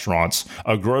 26 restaurants,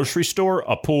 a grocery store,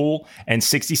 a pool, and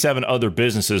 67 other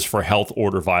businesses for health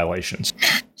order violations.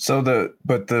 So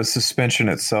the suspension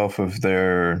itself of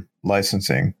their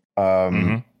licensing,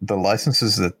 the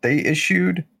licenses that they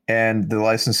issued and the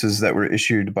licenses that were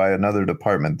issued by another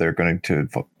department, they're going to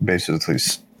basically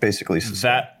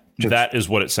suspend. That is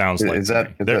what it sounds like.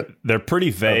 They're pretty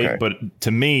vague, okay. But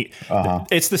to me,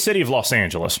 it's the city of Los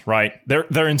Angeles, right?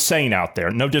 They're insane out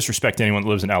there. No disrespect to anyone that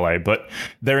lives in LA, but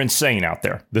they're insane out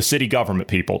there. The city government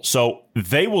people. So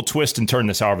they will twist and turn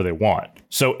this however they want.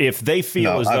 So if they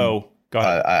feel though, go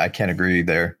ahead. I can't agree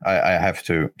there. I have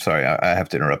to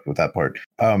interrupt with that part.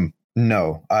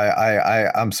 No,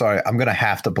 I'm sorry. I'm going to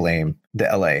have to blame the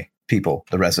LA people,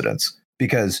 the residents,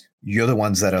 because you're the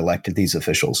ones that elected these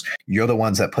officials. You're the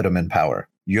ones that put them in power.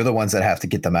 You're the ones that have to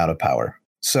get them out of power.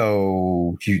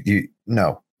 So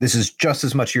no, this is just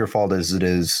as much your fault as it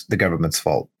is the government's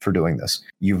fault for doing this.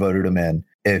 You voted them in.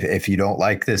 If you don't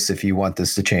like this, if you want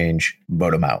this to change,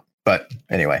 vote them out. But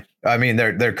anyway, I mean,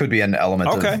 there could be an element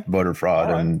of voter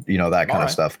fraud and, that kind of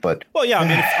stuff. But well, yeah, I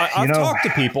mean, I've talked to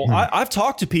people. I've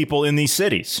talked to people in these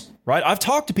cities. Right. I've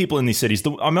talked to people in these cities.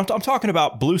 I'm talking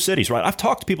about blue cities. Right. I've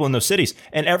talked to people in those cities.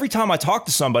 And every time I talk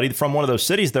to somebody from one of those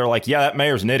cities, they're like, yeah, that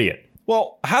mayor's an idiot.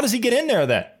 Well, how does he get in there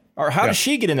then? Or how does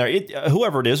she get in there?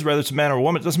 Whoever it is, whether it's a man or a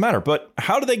woman, it doesn't matter. But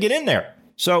how do they get in there?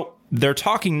 So they're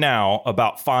talking now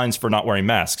about fines for not wearing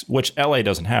masks, which LA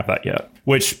doesn't have that yet,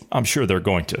 which I'm sure they're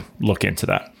going to look into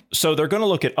that. So they're going to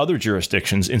look at other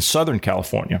jurisdictions in Southern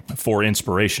California for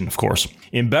inspiration, of course.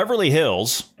 In Beverly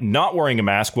Hills, not wearing a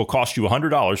mask will cost you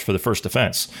 $100 for the first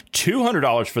offense,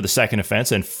 $200 for the second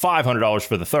offense, and $500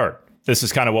 for the third. This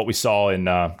is kind of what we saw in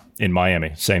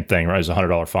Miami. Same thing, right? It's a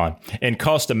 $100 fine. In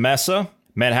Costa Mesa,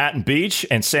 Manhattan Beach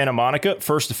and Santa Monica,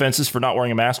 first offenses for not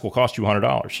wearing a mask will cost you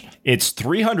 $100. It's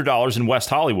 $300 in West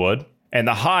Hollywood. And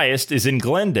the highest is in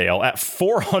Glendale at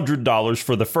 $400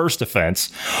 for the first offense,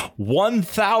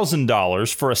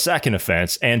 $1,000 for a second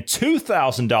offense, and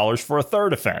 $2,000 for a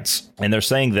third offense. And they're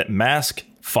saying that mask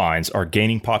fines are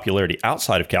gaining popularity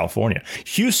outside of California.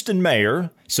 Houston Mayor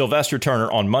Sylvester Turner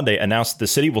on Monday announced that the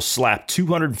city will slap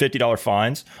 $250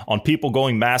 fines on people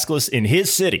going maskless in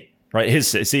his city. Right?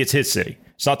 It's his city.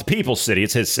 It's not the people's city.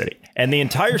 It's his city. And the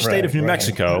entire state of New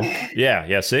Mexico.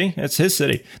 Yeah. See, it's his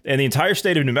city. And the entire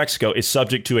state of New Mexico is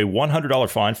subject to a $100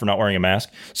 fine for not wearing a mask,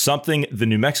 something the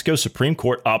New Mexico Supreme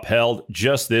Court upheld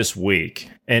just this week.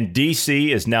 And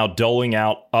D.C. is now doling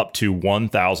out up to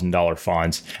 $1,000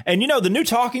 fines. And, the new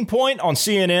talking point on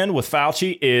CNN with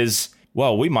Fauci is,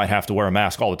 well, we might have to wear a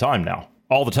mask all the time now.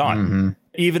 All the time.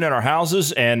 Even in our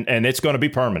houses. And it's going to be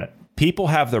permanent. People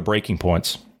have their breaking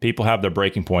points.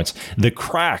 The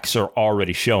cracks are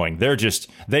already showing.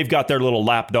 They've got their little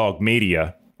lapdog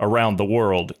media around the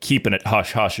world, keeping it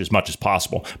hush hush as much as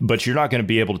possible. But you're not going to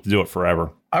be able to do it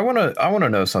forever. I want to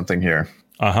know something here.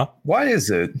 Why is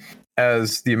it,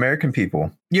 as the American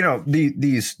people,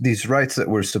 these rights that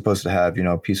we're supposed to have,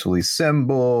 peacefully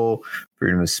assemble,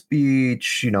 freedom of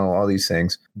speech, all these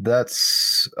things,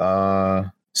 that's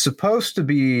supposed to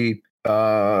be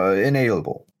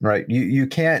inalienable, right? You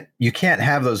can't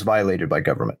have those violated by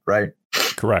government, right?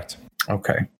 Correct.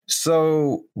 Okay.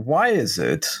 So why is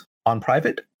it on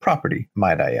private property,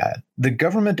 might I add, the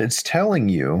government is telling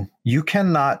you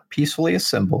cannot peacefully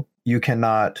assemble, you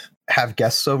cannot have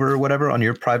guests over or whatever on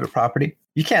your private property,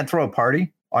 you can't throw a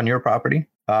party on your property?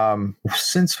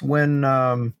 Since when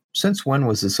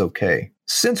was this okay?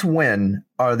 Since when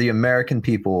are the American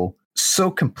people so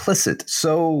complicit,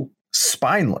 so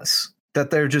spineless, that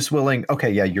they're just willing,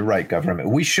 okay, yeah, you're right,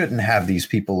 government, we shouldn't have these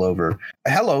people over.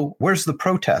 Hello, where's the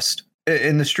protest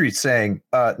in the streets saying,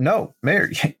 no, Mayor,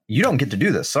 you don't get to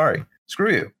do this. Sorry,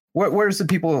 screw you. Where's the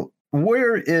people?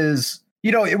 Where is,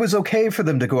 it was okay for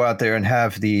them to go out there and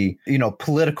have the,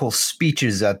 political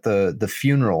speeches at the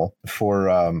funeral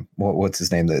for, what's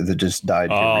his name that just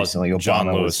died here recently. Obama John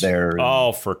Lewis was there.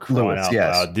 For crying out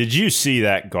loud. Did you see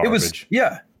that garbage?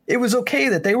 It was okay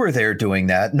that they were there doing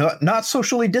that, not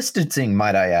socially distancing,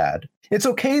 might I add. It's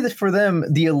okay that for them,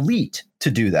 the elite, to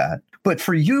do that. But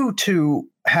for you to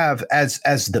have, as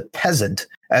the peasant,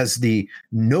 as the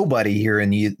nobody here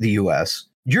in the U.S.,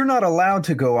 you're not allowed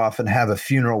to go off and have a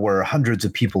funeral where hundreds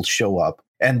of people show up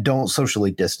and don't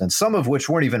socially distance, some of which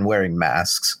weren't even wearing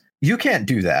masks. You can't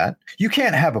do that. You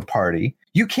can't have a party.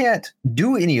 You can't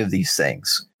do any of these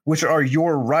things, which are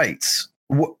your rights.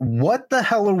 What the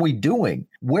hell are we doing?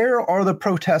 Where are the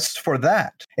protests for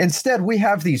that? Instead, we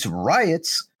have these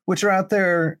riots, which are out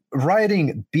there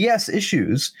rioting BS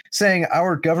issues, saying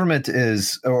our government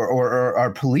is, or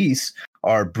our police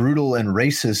are brutal and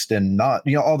racist and not,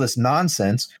 all this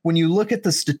nonsense. When you look at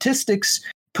the statistics,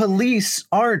 police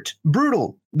aren't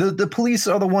brutal. The police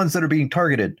are the ones that are being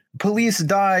targeted. Police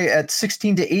die at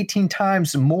 16 to 18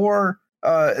 times more.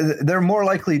 They're more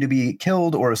likely to be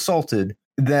killed or assaulted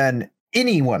than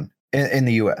anyone in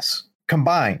the U.S.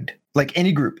 combined, like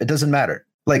any group. It doesn't matter.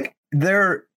 Like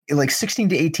they're like 16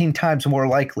 to 18 times more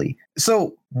likely.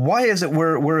 So why is it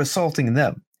we're assaulting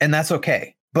them? And that's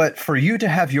okay. But for you to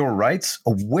have your rights,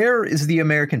 where is the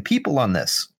American people on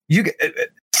this? It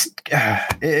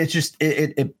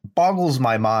boggles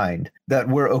my mind that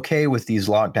we're okay with these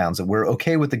lockdowns, that we're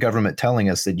okay with the government telling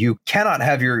us that you cannot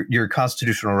have your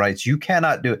constitutional rights. You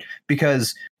cannot do it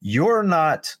because you're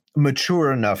not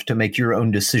mature enough to make your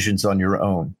own decisions on your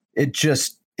own. It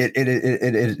just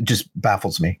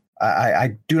baffles me.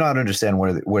 I do not understand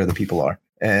where the people are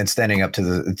and standing up to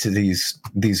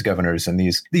these governors and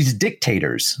these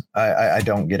dictators. I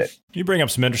don't get it. You bring up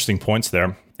some interesting points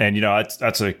there. And,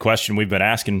 that's a question we've been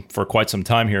asking for quite some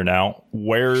time here now.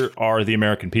 Where are the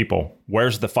American people?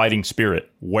 Where's the fighting spirit?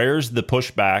 Where's the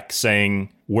pushback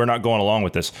saying we're not going along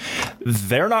with this?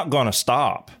 They're not going to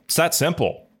stop. It's that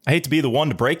simple. I hate to be the one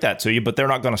to break that to you, but they're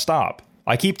not going to stop.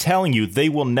 I keep telling you, they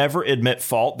will never admit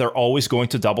fault. They're always going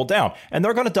to double down. And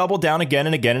they're going to double down again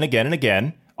and again and again and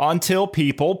again until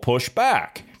people push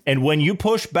back. And when you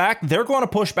push back, they're going to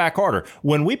push back harder.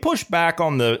 When we push back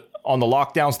on the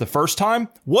lockdowns the first time,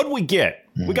 what did we get?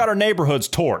 We got our neighborhoods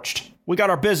torched. We got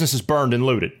our businesses burned and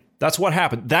looted. That's what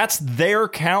happened. That's their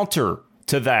counter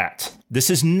to that.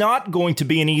 This is not going to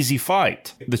be an easy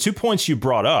fight. The 2 points you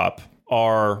brought up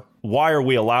are, why are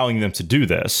we allowing them to do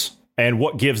this? And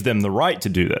what gives them the right to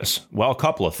do this? Well, a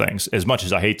couple of things, as much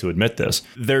as I hate to admit this.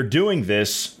 They're doing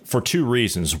this for two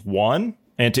reasons. One,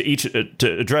 And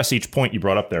to address each point you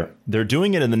brought up there, they're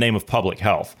doing it in the name of public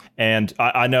health. And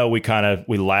I know we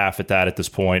laugh at that at this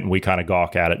point, and we kind of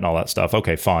gawk at it and all that stuff.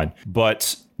 Okay, fine.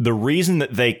 But the reason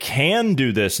that they can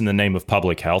do this in the name of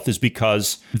public health is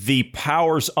because the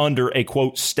powers under a,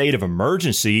 quote, state of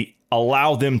emergency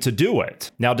allow them to do it.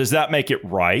 Now, does that make it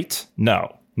right?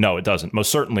 No, it doesn't.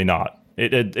 Most certainly not.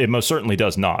 It most certainly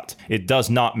does not. It does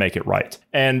not make it right.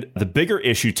 And the bigger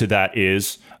issue to that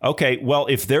is, okay, well,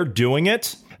 if they're doing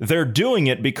it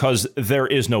because there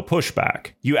is no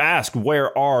pushback. You ask,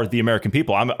 where are the American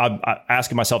people? I'm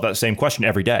asking myself that same question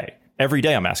every day. Every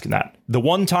day I'm asking that. The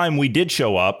one time we did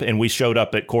show up, and we showed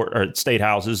up at court or at state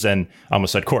houses, and I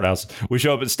almost said courthouses. We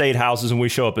show up at state houses and we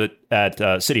show up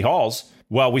at city halls.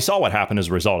 Well, we saw what happened as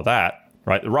a result of that,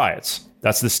 right? The riots.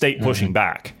 That's the state pushing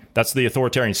back. That's the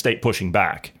authoritarian state pushing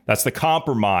back. That's the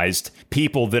compromised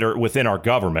people that are within our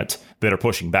government that are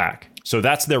pushing back. So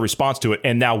that's their response to it.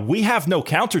 And now we have no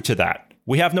counter to that.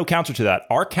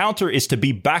 Our counter is to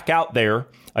be back out there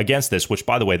against this, which,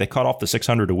 by the way, they cut off the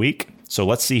 600 a week. So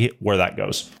let's see where that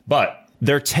goes. But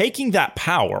they're taking that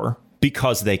power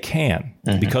because they can,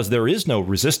 because there is no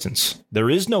resistance. There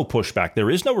is no pushback. There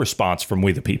is no response from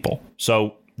we the people.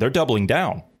 So they're doubling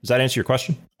down. Does that answer your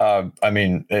question? I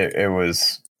mean, it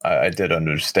was... I did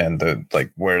understand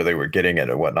where they were getting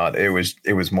it and whatnot. It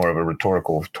was more of a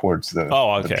rhetorical towards the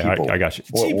okay. The people. I got you.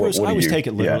 See, Bruce, I always take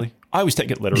it literally. Yeah. I always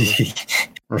take it literally.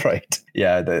 Right.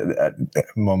 Yeah. The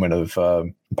moment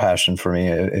of passion for me,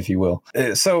 if you will.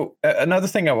 So another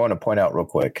thing I want to point out real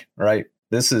quick, right?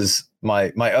 This is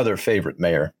my other favorite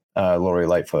mayor, Lori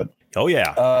Lightfoot. Oh,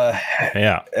 yeah.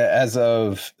 Yeah. As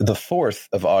of the 4th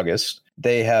of August,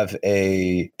 they have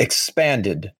a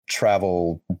expanded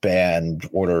travel ban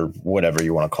order, whatever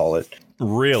you want to call it.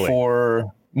 Really?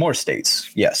 For more states.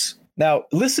 Yes. Now,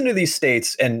 listen to these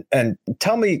states and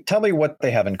tell me what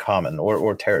they have in common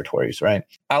or territories, right?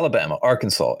 Alabama,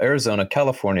 Arkansas, Arizona,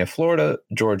 California, Florida,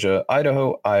 Georgia,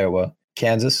 Idaho, Iowa,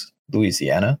 Kansas,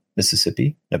 Louisiana,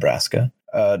 Mississippi, Nebraska,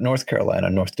 North Carolina,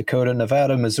 North Dakota,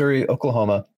 Nevada, Missouri,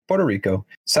 Oklahoma, Puerto Rico,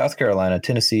 South Carolina,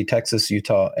 Tennessee, Texas,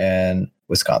 Utah, and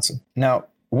Wisconsin. Now,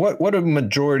 what a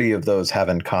majority of those have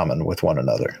in common with one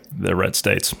another? They're red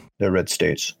states. They're red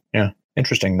states. Yeah.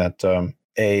 Interesting that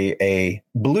a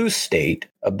blue state,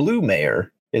 a blue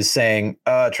mayor, is saying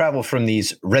travel from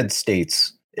these red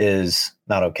states is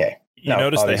not okay. You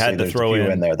notice they had to throw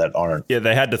in there that aren't. Yeah,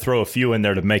 they had to throw a few in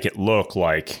there to make it look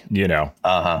like, They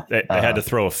had to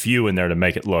throw a few in there to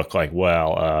make it look like, we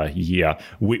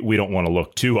don't want to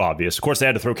look too obvious. Of course, they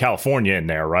had to throw California in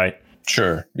there, right?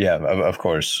 Sure. Yeah, of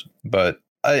course. But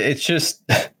it's just,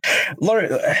 Lori,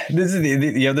 this is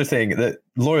the other thing that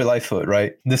Lori Lightfoot,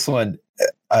 right? This one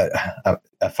I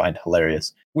find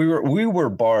hilarious. We were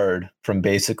barred from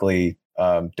basically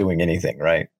doing anything,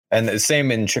 right? And the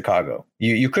same in Chicago.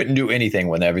 You couldn't do anything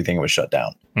when everything was shut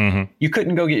down. Mm-hmm. You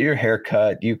couldn't go get your hair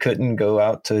cut. You couldn't go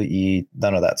out to eat.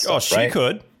 None of that stuff. Oh, she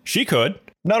could. She could.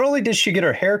 Not only did she get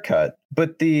her hair cut,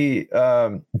 but the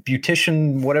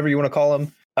beautician, whatever you want to call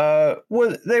them,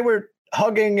 they were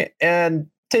hugging and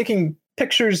taking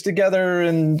pictures together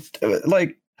and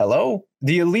hello?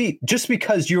 The elite, just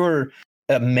because you're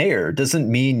a mayor doesn't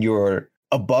mean you're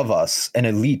above us and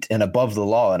elite and above the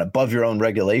law and above your own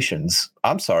regulations.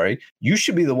 I'm sorry. You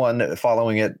should be the one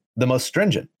following it the most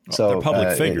stringent. So they're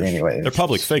public figures. Anyway, they're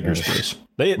public figures, Bruce.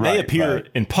 They appear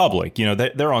in public.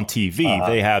 They're on TV.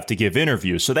 They have to give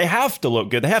interviews, so they have to look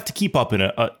good. They have to keep up in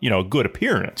a good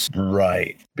appearance.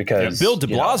 Right. Because Bill de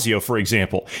Blasio, for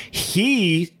example,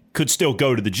 he could still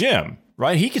go to the gym,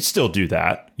 right? He could still do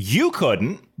that. You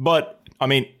couldn't, but I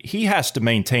mean, he has to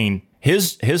maintain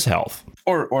his health.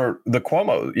 Or the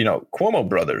Cuomo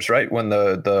brothers, right? When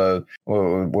the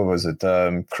what was it?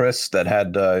 Chris that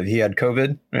had he had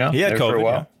COVID. Yeah, he had COVID. For a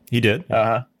while. Yeah. He did.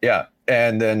 Yeah.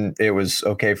 And then it was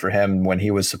okay for him when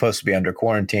he was supposed to be under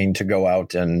quarantine to go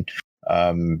out and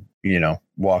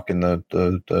walk in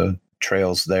the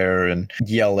trails there and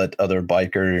yell at other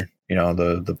biker. The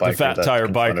biker, the fat tire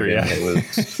biker.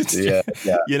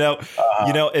 Yeah.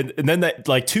 And then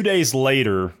that 2 days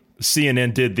later,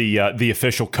 CNN did the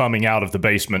official coming out of the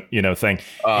basement, thing.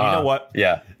 And you know what?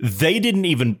 Yeah.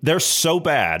 They're so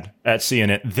bad at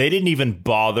CNN. They didn't even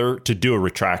bother to do a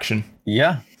retraction.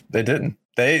 Yeah, they didn't.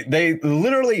 They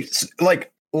literally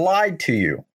lied to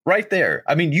you right there.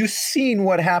 I mean, you've seen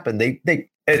what happened.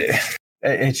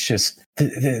 It's just,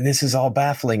 this is all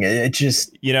baffling. It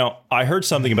just, I heard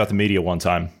something about the media one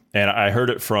time. And I heard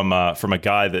it from a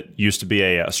guy that used to be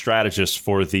a strategist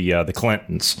for the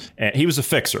Clintons, and he was a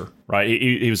fixer, right?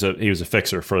 He was a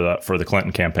fixer for the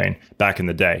Clinton campaign back in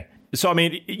the day. So, I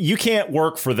mean, you can't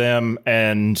work for them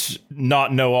and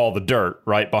not know all the dirt,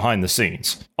 right, behind the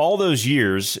scenes. All those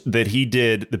years that he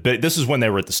did, this is when they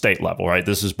were at the state level, right?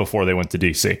 This is before they went to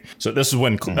D.C. So this is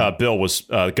when Bill was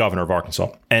governor of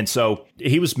Arkansas. And so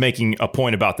he was making a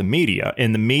point about the media,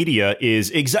 and the media is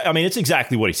it's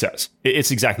exactly what he says.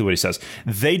 It's exactly what he says.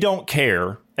 They don't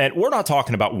care. And we're not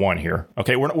talking about one here,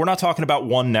 okay? We're not talking about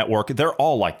one network. They're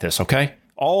all like this, okay?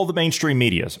 All the mainstream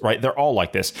medias, right? They're all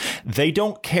like this. They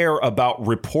don't care about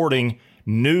reporting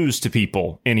news to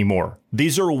people anymore.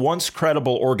 These are once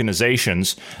credible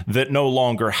organizations that no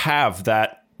longer have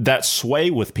that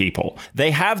sway with people. They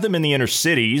have them in the inner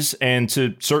cities and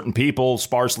to certain people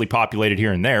sparsely populated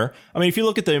here and there. I mean, if you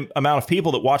look at the amount of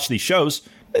people that watch these shows,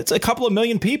 it's a couple of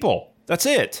million people. That's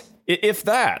it. If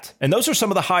that. And those are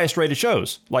some of the highest rated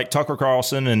shows, like Tucker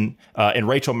Carlson and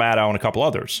Rachel Maddow and a couple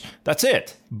others. That's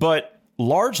it. But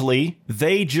largely,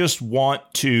 they just want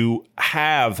to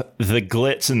have the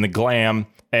glitz and the glam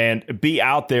and be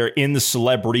out there in the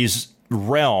celebrities'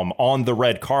 realm on the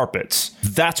red carpets.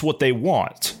 That's what they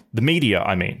want. The media,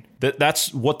 I mean.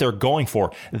 That's what they're going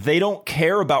for. They don't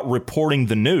care about reporting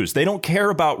the news. They don't care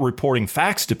about reporting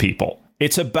facts to people.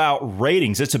 It's about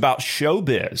ratings. It's about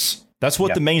showbiz. That's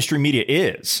what the mainstream media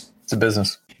is. It's a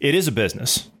business. It is a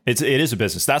business. It is a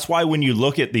business. That's why when you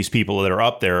look at these people that are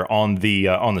up there on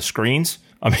the screens,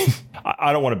 I mean,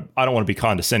 I don't want to be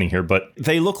condescending here, but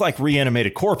they look like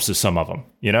reanimated corpses. Some of them,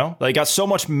 you know, they got so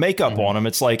much makeup on them.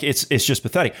 It's like it's just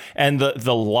pathetic. And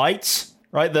the lights,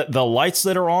 right? The lights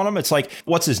that are on them. It's like,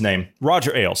 what's his name?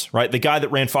 Roger Ailes, right? The guy that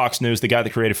ran Fox News, the guy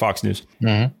that created Fox News.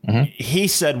 He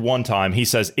said one time, he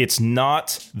says, it's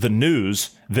not the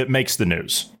news that makes the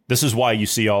news. This is why you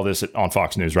see all this on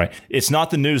Fox News, right? It's not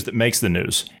the news that makes the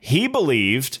news. He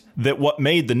believed that what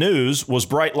made the news was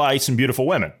bright lights and beautiful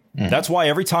women. That's why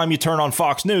every time you turn on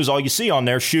Fox News, all you see on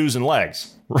there, shoes and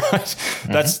legs, right?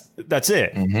 That's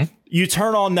it. You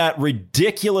turn on that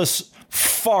ridiculous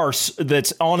farce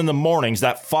that's on in the mornings,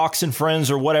 that Fox and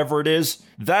Friends or whatever it is.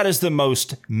 That is the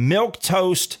most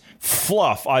milquetoast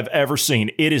fluff I've ever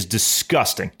seen. It is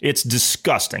disgusting. It's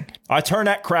disgusting. I turn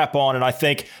that crap on and I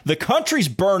think, the country's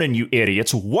burning, you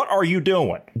idiots. What are you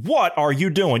doing? What are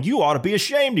you doing? You ought to be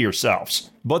ashamed of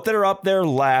yourselves. But they're up there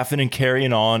laughing and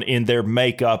carrying on in their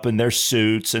makeup and their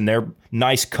suits and their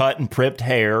nice cut and pripped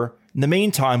hair. In the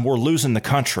meantime, we're losing the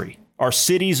country. Our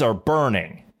cities are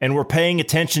burning and we're paying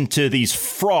attention to these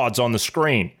frauds on the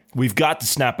screen. We've got to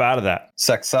snap out of that.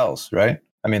 Sex sells, right?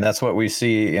 I mean, that's what we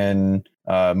see in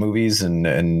movies and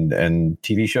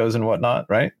TV shows and whatnot,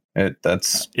 right?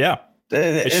 It's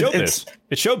showbiz.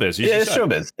 It's showbiz. It's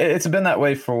showbiz. It's been that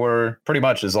way for pretty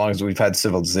much as long as we've had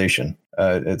civilization.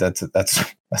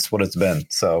 That's what it's been.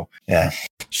 So yeah,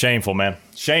 shameful, man.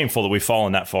 Shameful that we've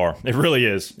fallen that far. It really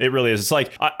is. It really is. It's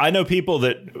like I know people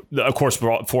that, of course,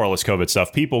 for all this COVID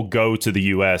stuff, people go to the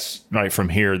U.S. right from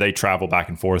here. They travel back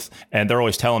and forth, and they're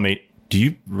always telling me, "Do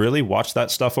you really watch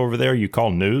that stuff over there? You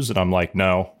call news?" And I'm like,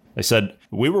 "No." They said,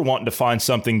 we were wanting to find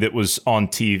something that was on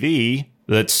TV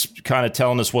that's kind of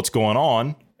telling us what's going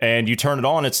on. And you turn it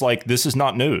on, it's like, this is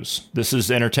not news. This is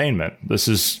entertainment. This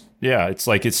is, it's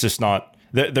like, it's just not,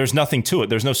 there's nothing to it.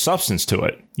 There's no substance to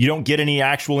it. You don't get any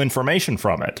actual information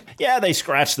from it. Yeah, they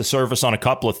scratch the surface on a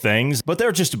couple of things, but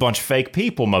they're just a bunch of fake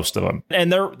people, most of them.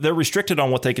 And they're restricted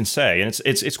on what they can say. And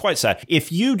it's quite sad.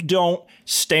 If you don't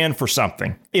stand for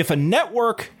something, if a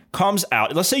network comes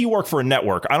out, let's say you work for a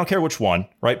network, I don't care which one,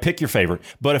 right? Pick your favorite.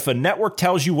 But if a network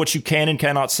tells you what you can and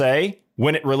cannot say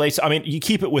when it relates, I mean, you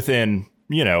keep it within,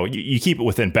 you keep it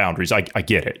within boundaries. I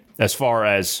get it. As far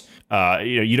as,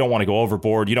 you don't want to go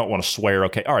overboard. You don't want to swear.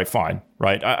 Okay. All right, fine.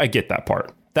 Right. I get that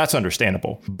part. That's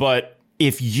understandable. But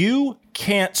if you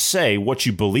can't say what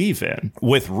you believe in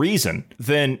with reason,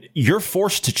 then you're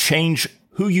forced to change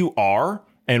who you are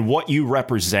and what you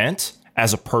represent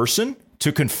as a person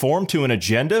to conform to an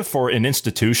agenda for an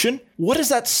institution. What does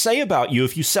that say about you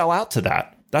if you sell out to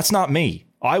that? That's not me.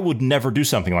 I would never do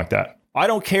something like that. I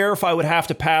don't care if I would have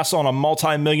to pass on a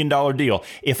multi-million-dollar deal.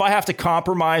 If I have to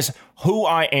compromise who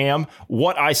I am,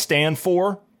 what I stand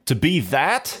for, to be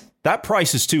that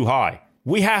price is too high.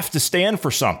 We have to stand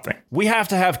for something. We have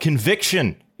to have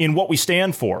conviction in what we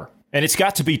stand for. And it's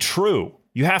got to be true.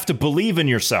 You have to believe in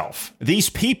yourself. These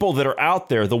people that are out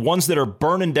there, the ones that are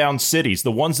burning down cities,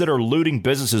 the ones that are looting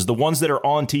businesses, the ones that are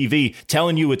on TV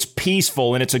telling you it's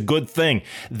peaceful and it's a good thing,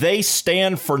 they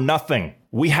stand for nothing.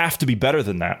 We have to be better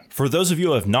than that. For those of you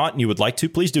who have not and you would like to,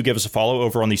 please do give us a follow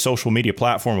over on the social media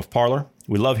platform of Parler.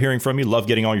 We love hearing from you, love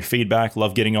getting all your feedback,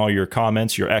 love getting all your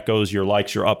comments, your echoes, your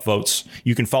likes, your upvotes.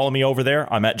 You can follow me over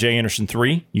there. I'm at J Anderson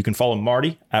 3. You can follow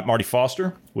Marty at Marty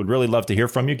Foster. Would really love to hear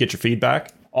from you, get your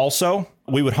feedback. Also,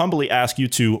 we would humbly ask you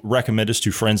to recommend us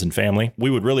to friends and family. We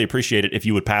would really appreciate it if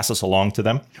you would pass us along to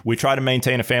them. We try to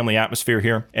maintain a family atmosphere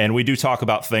here, and we do talk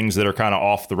about things that are kind of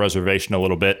off the reservation a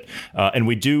little bit. And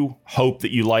we do hope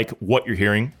that you like what you're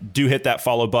hearing. Do hit that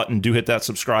follow button. Do hit that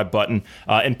subscribe button.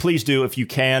 And please do, if you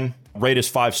can, rate us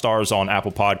 5 stars on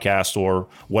Apple Podcasts or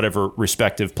whatever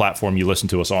respective platform you listen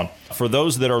to us on. For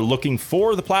those that are looking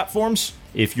for the platforms,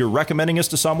 if you're recommending us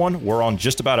to someone, we're on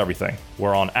just about everything.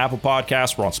 We're on Apple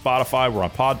Podcasts, we're on Spotify, we're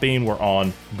on Podbean, we're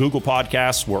on Google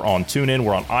Podcasts, we're on TuneIn,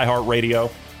 we're on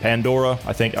iHeartRadio, Pandora.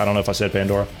 I don't know if I said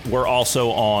Pandora. We're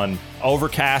also on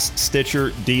Overcast,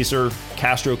 Stitcher, Deezer,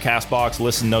 Castro, Castbox,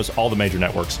 Listen Notes, all the major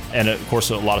networks. And of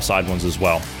course, a lot of side ones as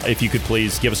well. If you could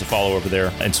please give us a follow over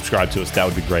there and subscribe to us, that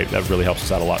would be great. That really helps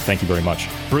us out a lot. Thank you very much.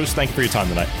 Bruce, thank you for your time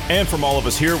tonight. And from all of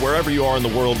us here, wherever you are in the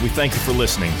world, we thank you for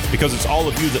listening, because it's all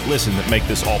of you that listen that make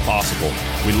this all possible.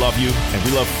 We love you, and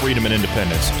we love freedom and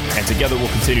independence. And together we'll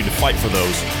continue to fight for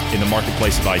those in the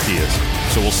marketplace of ideas.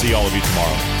 So we'll see all of you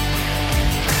tomorrow.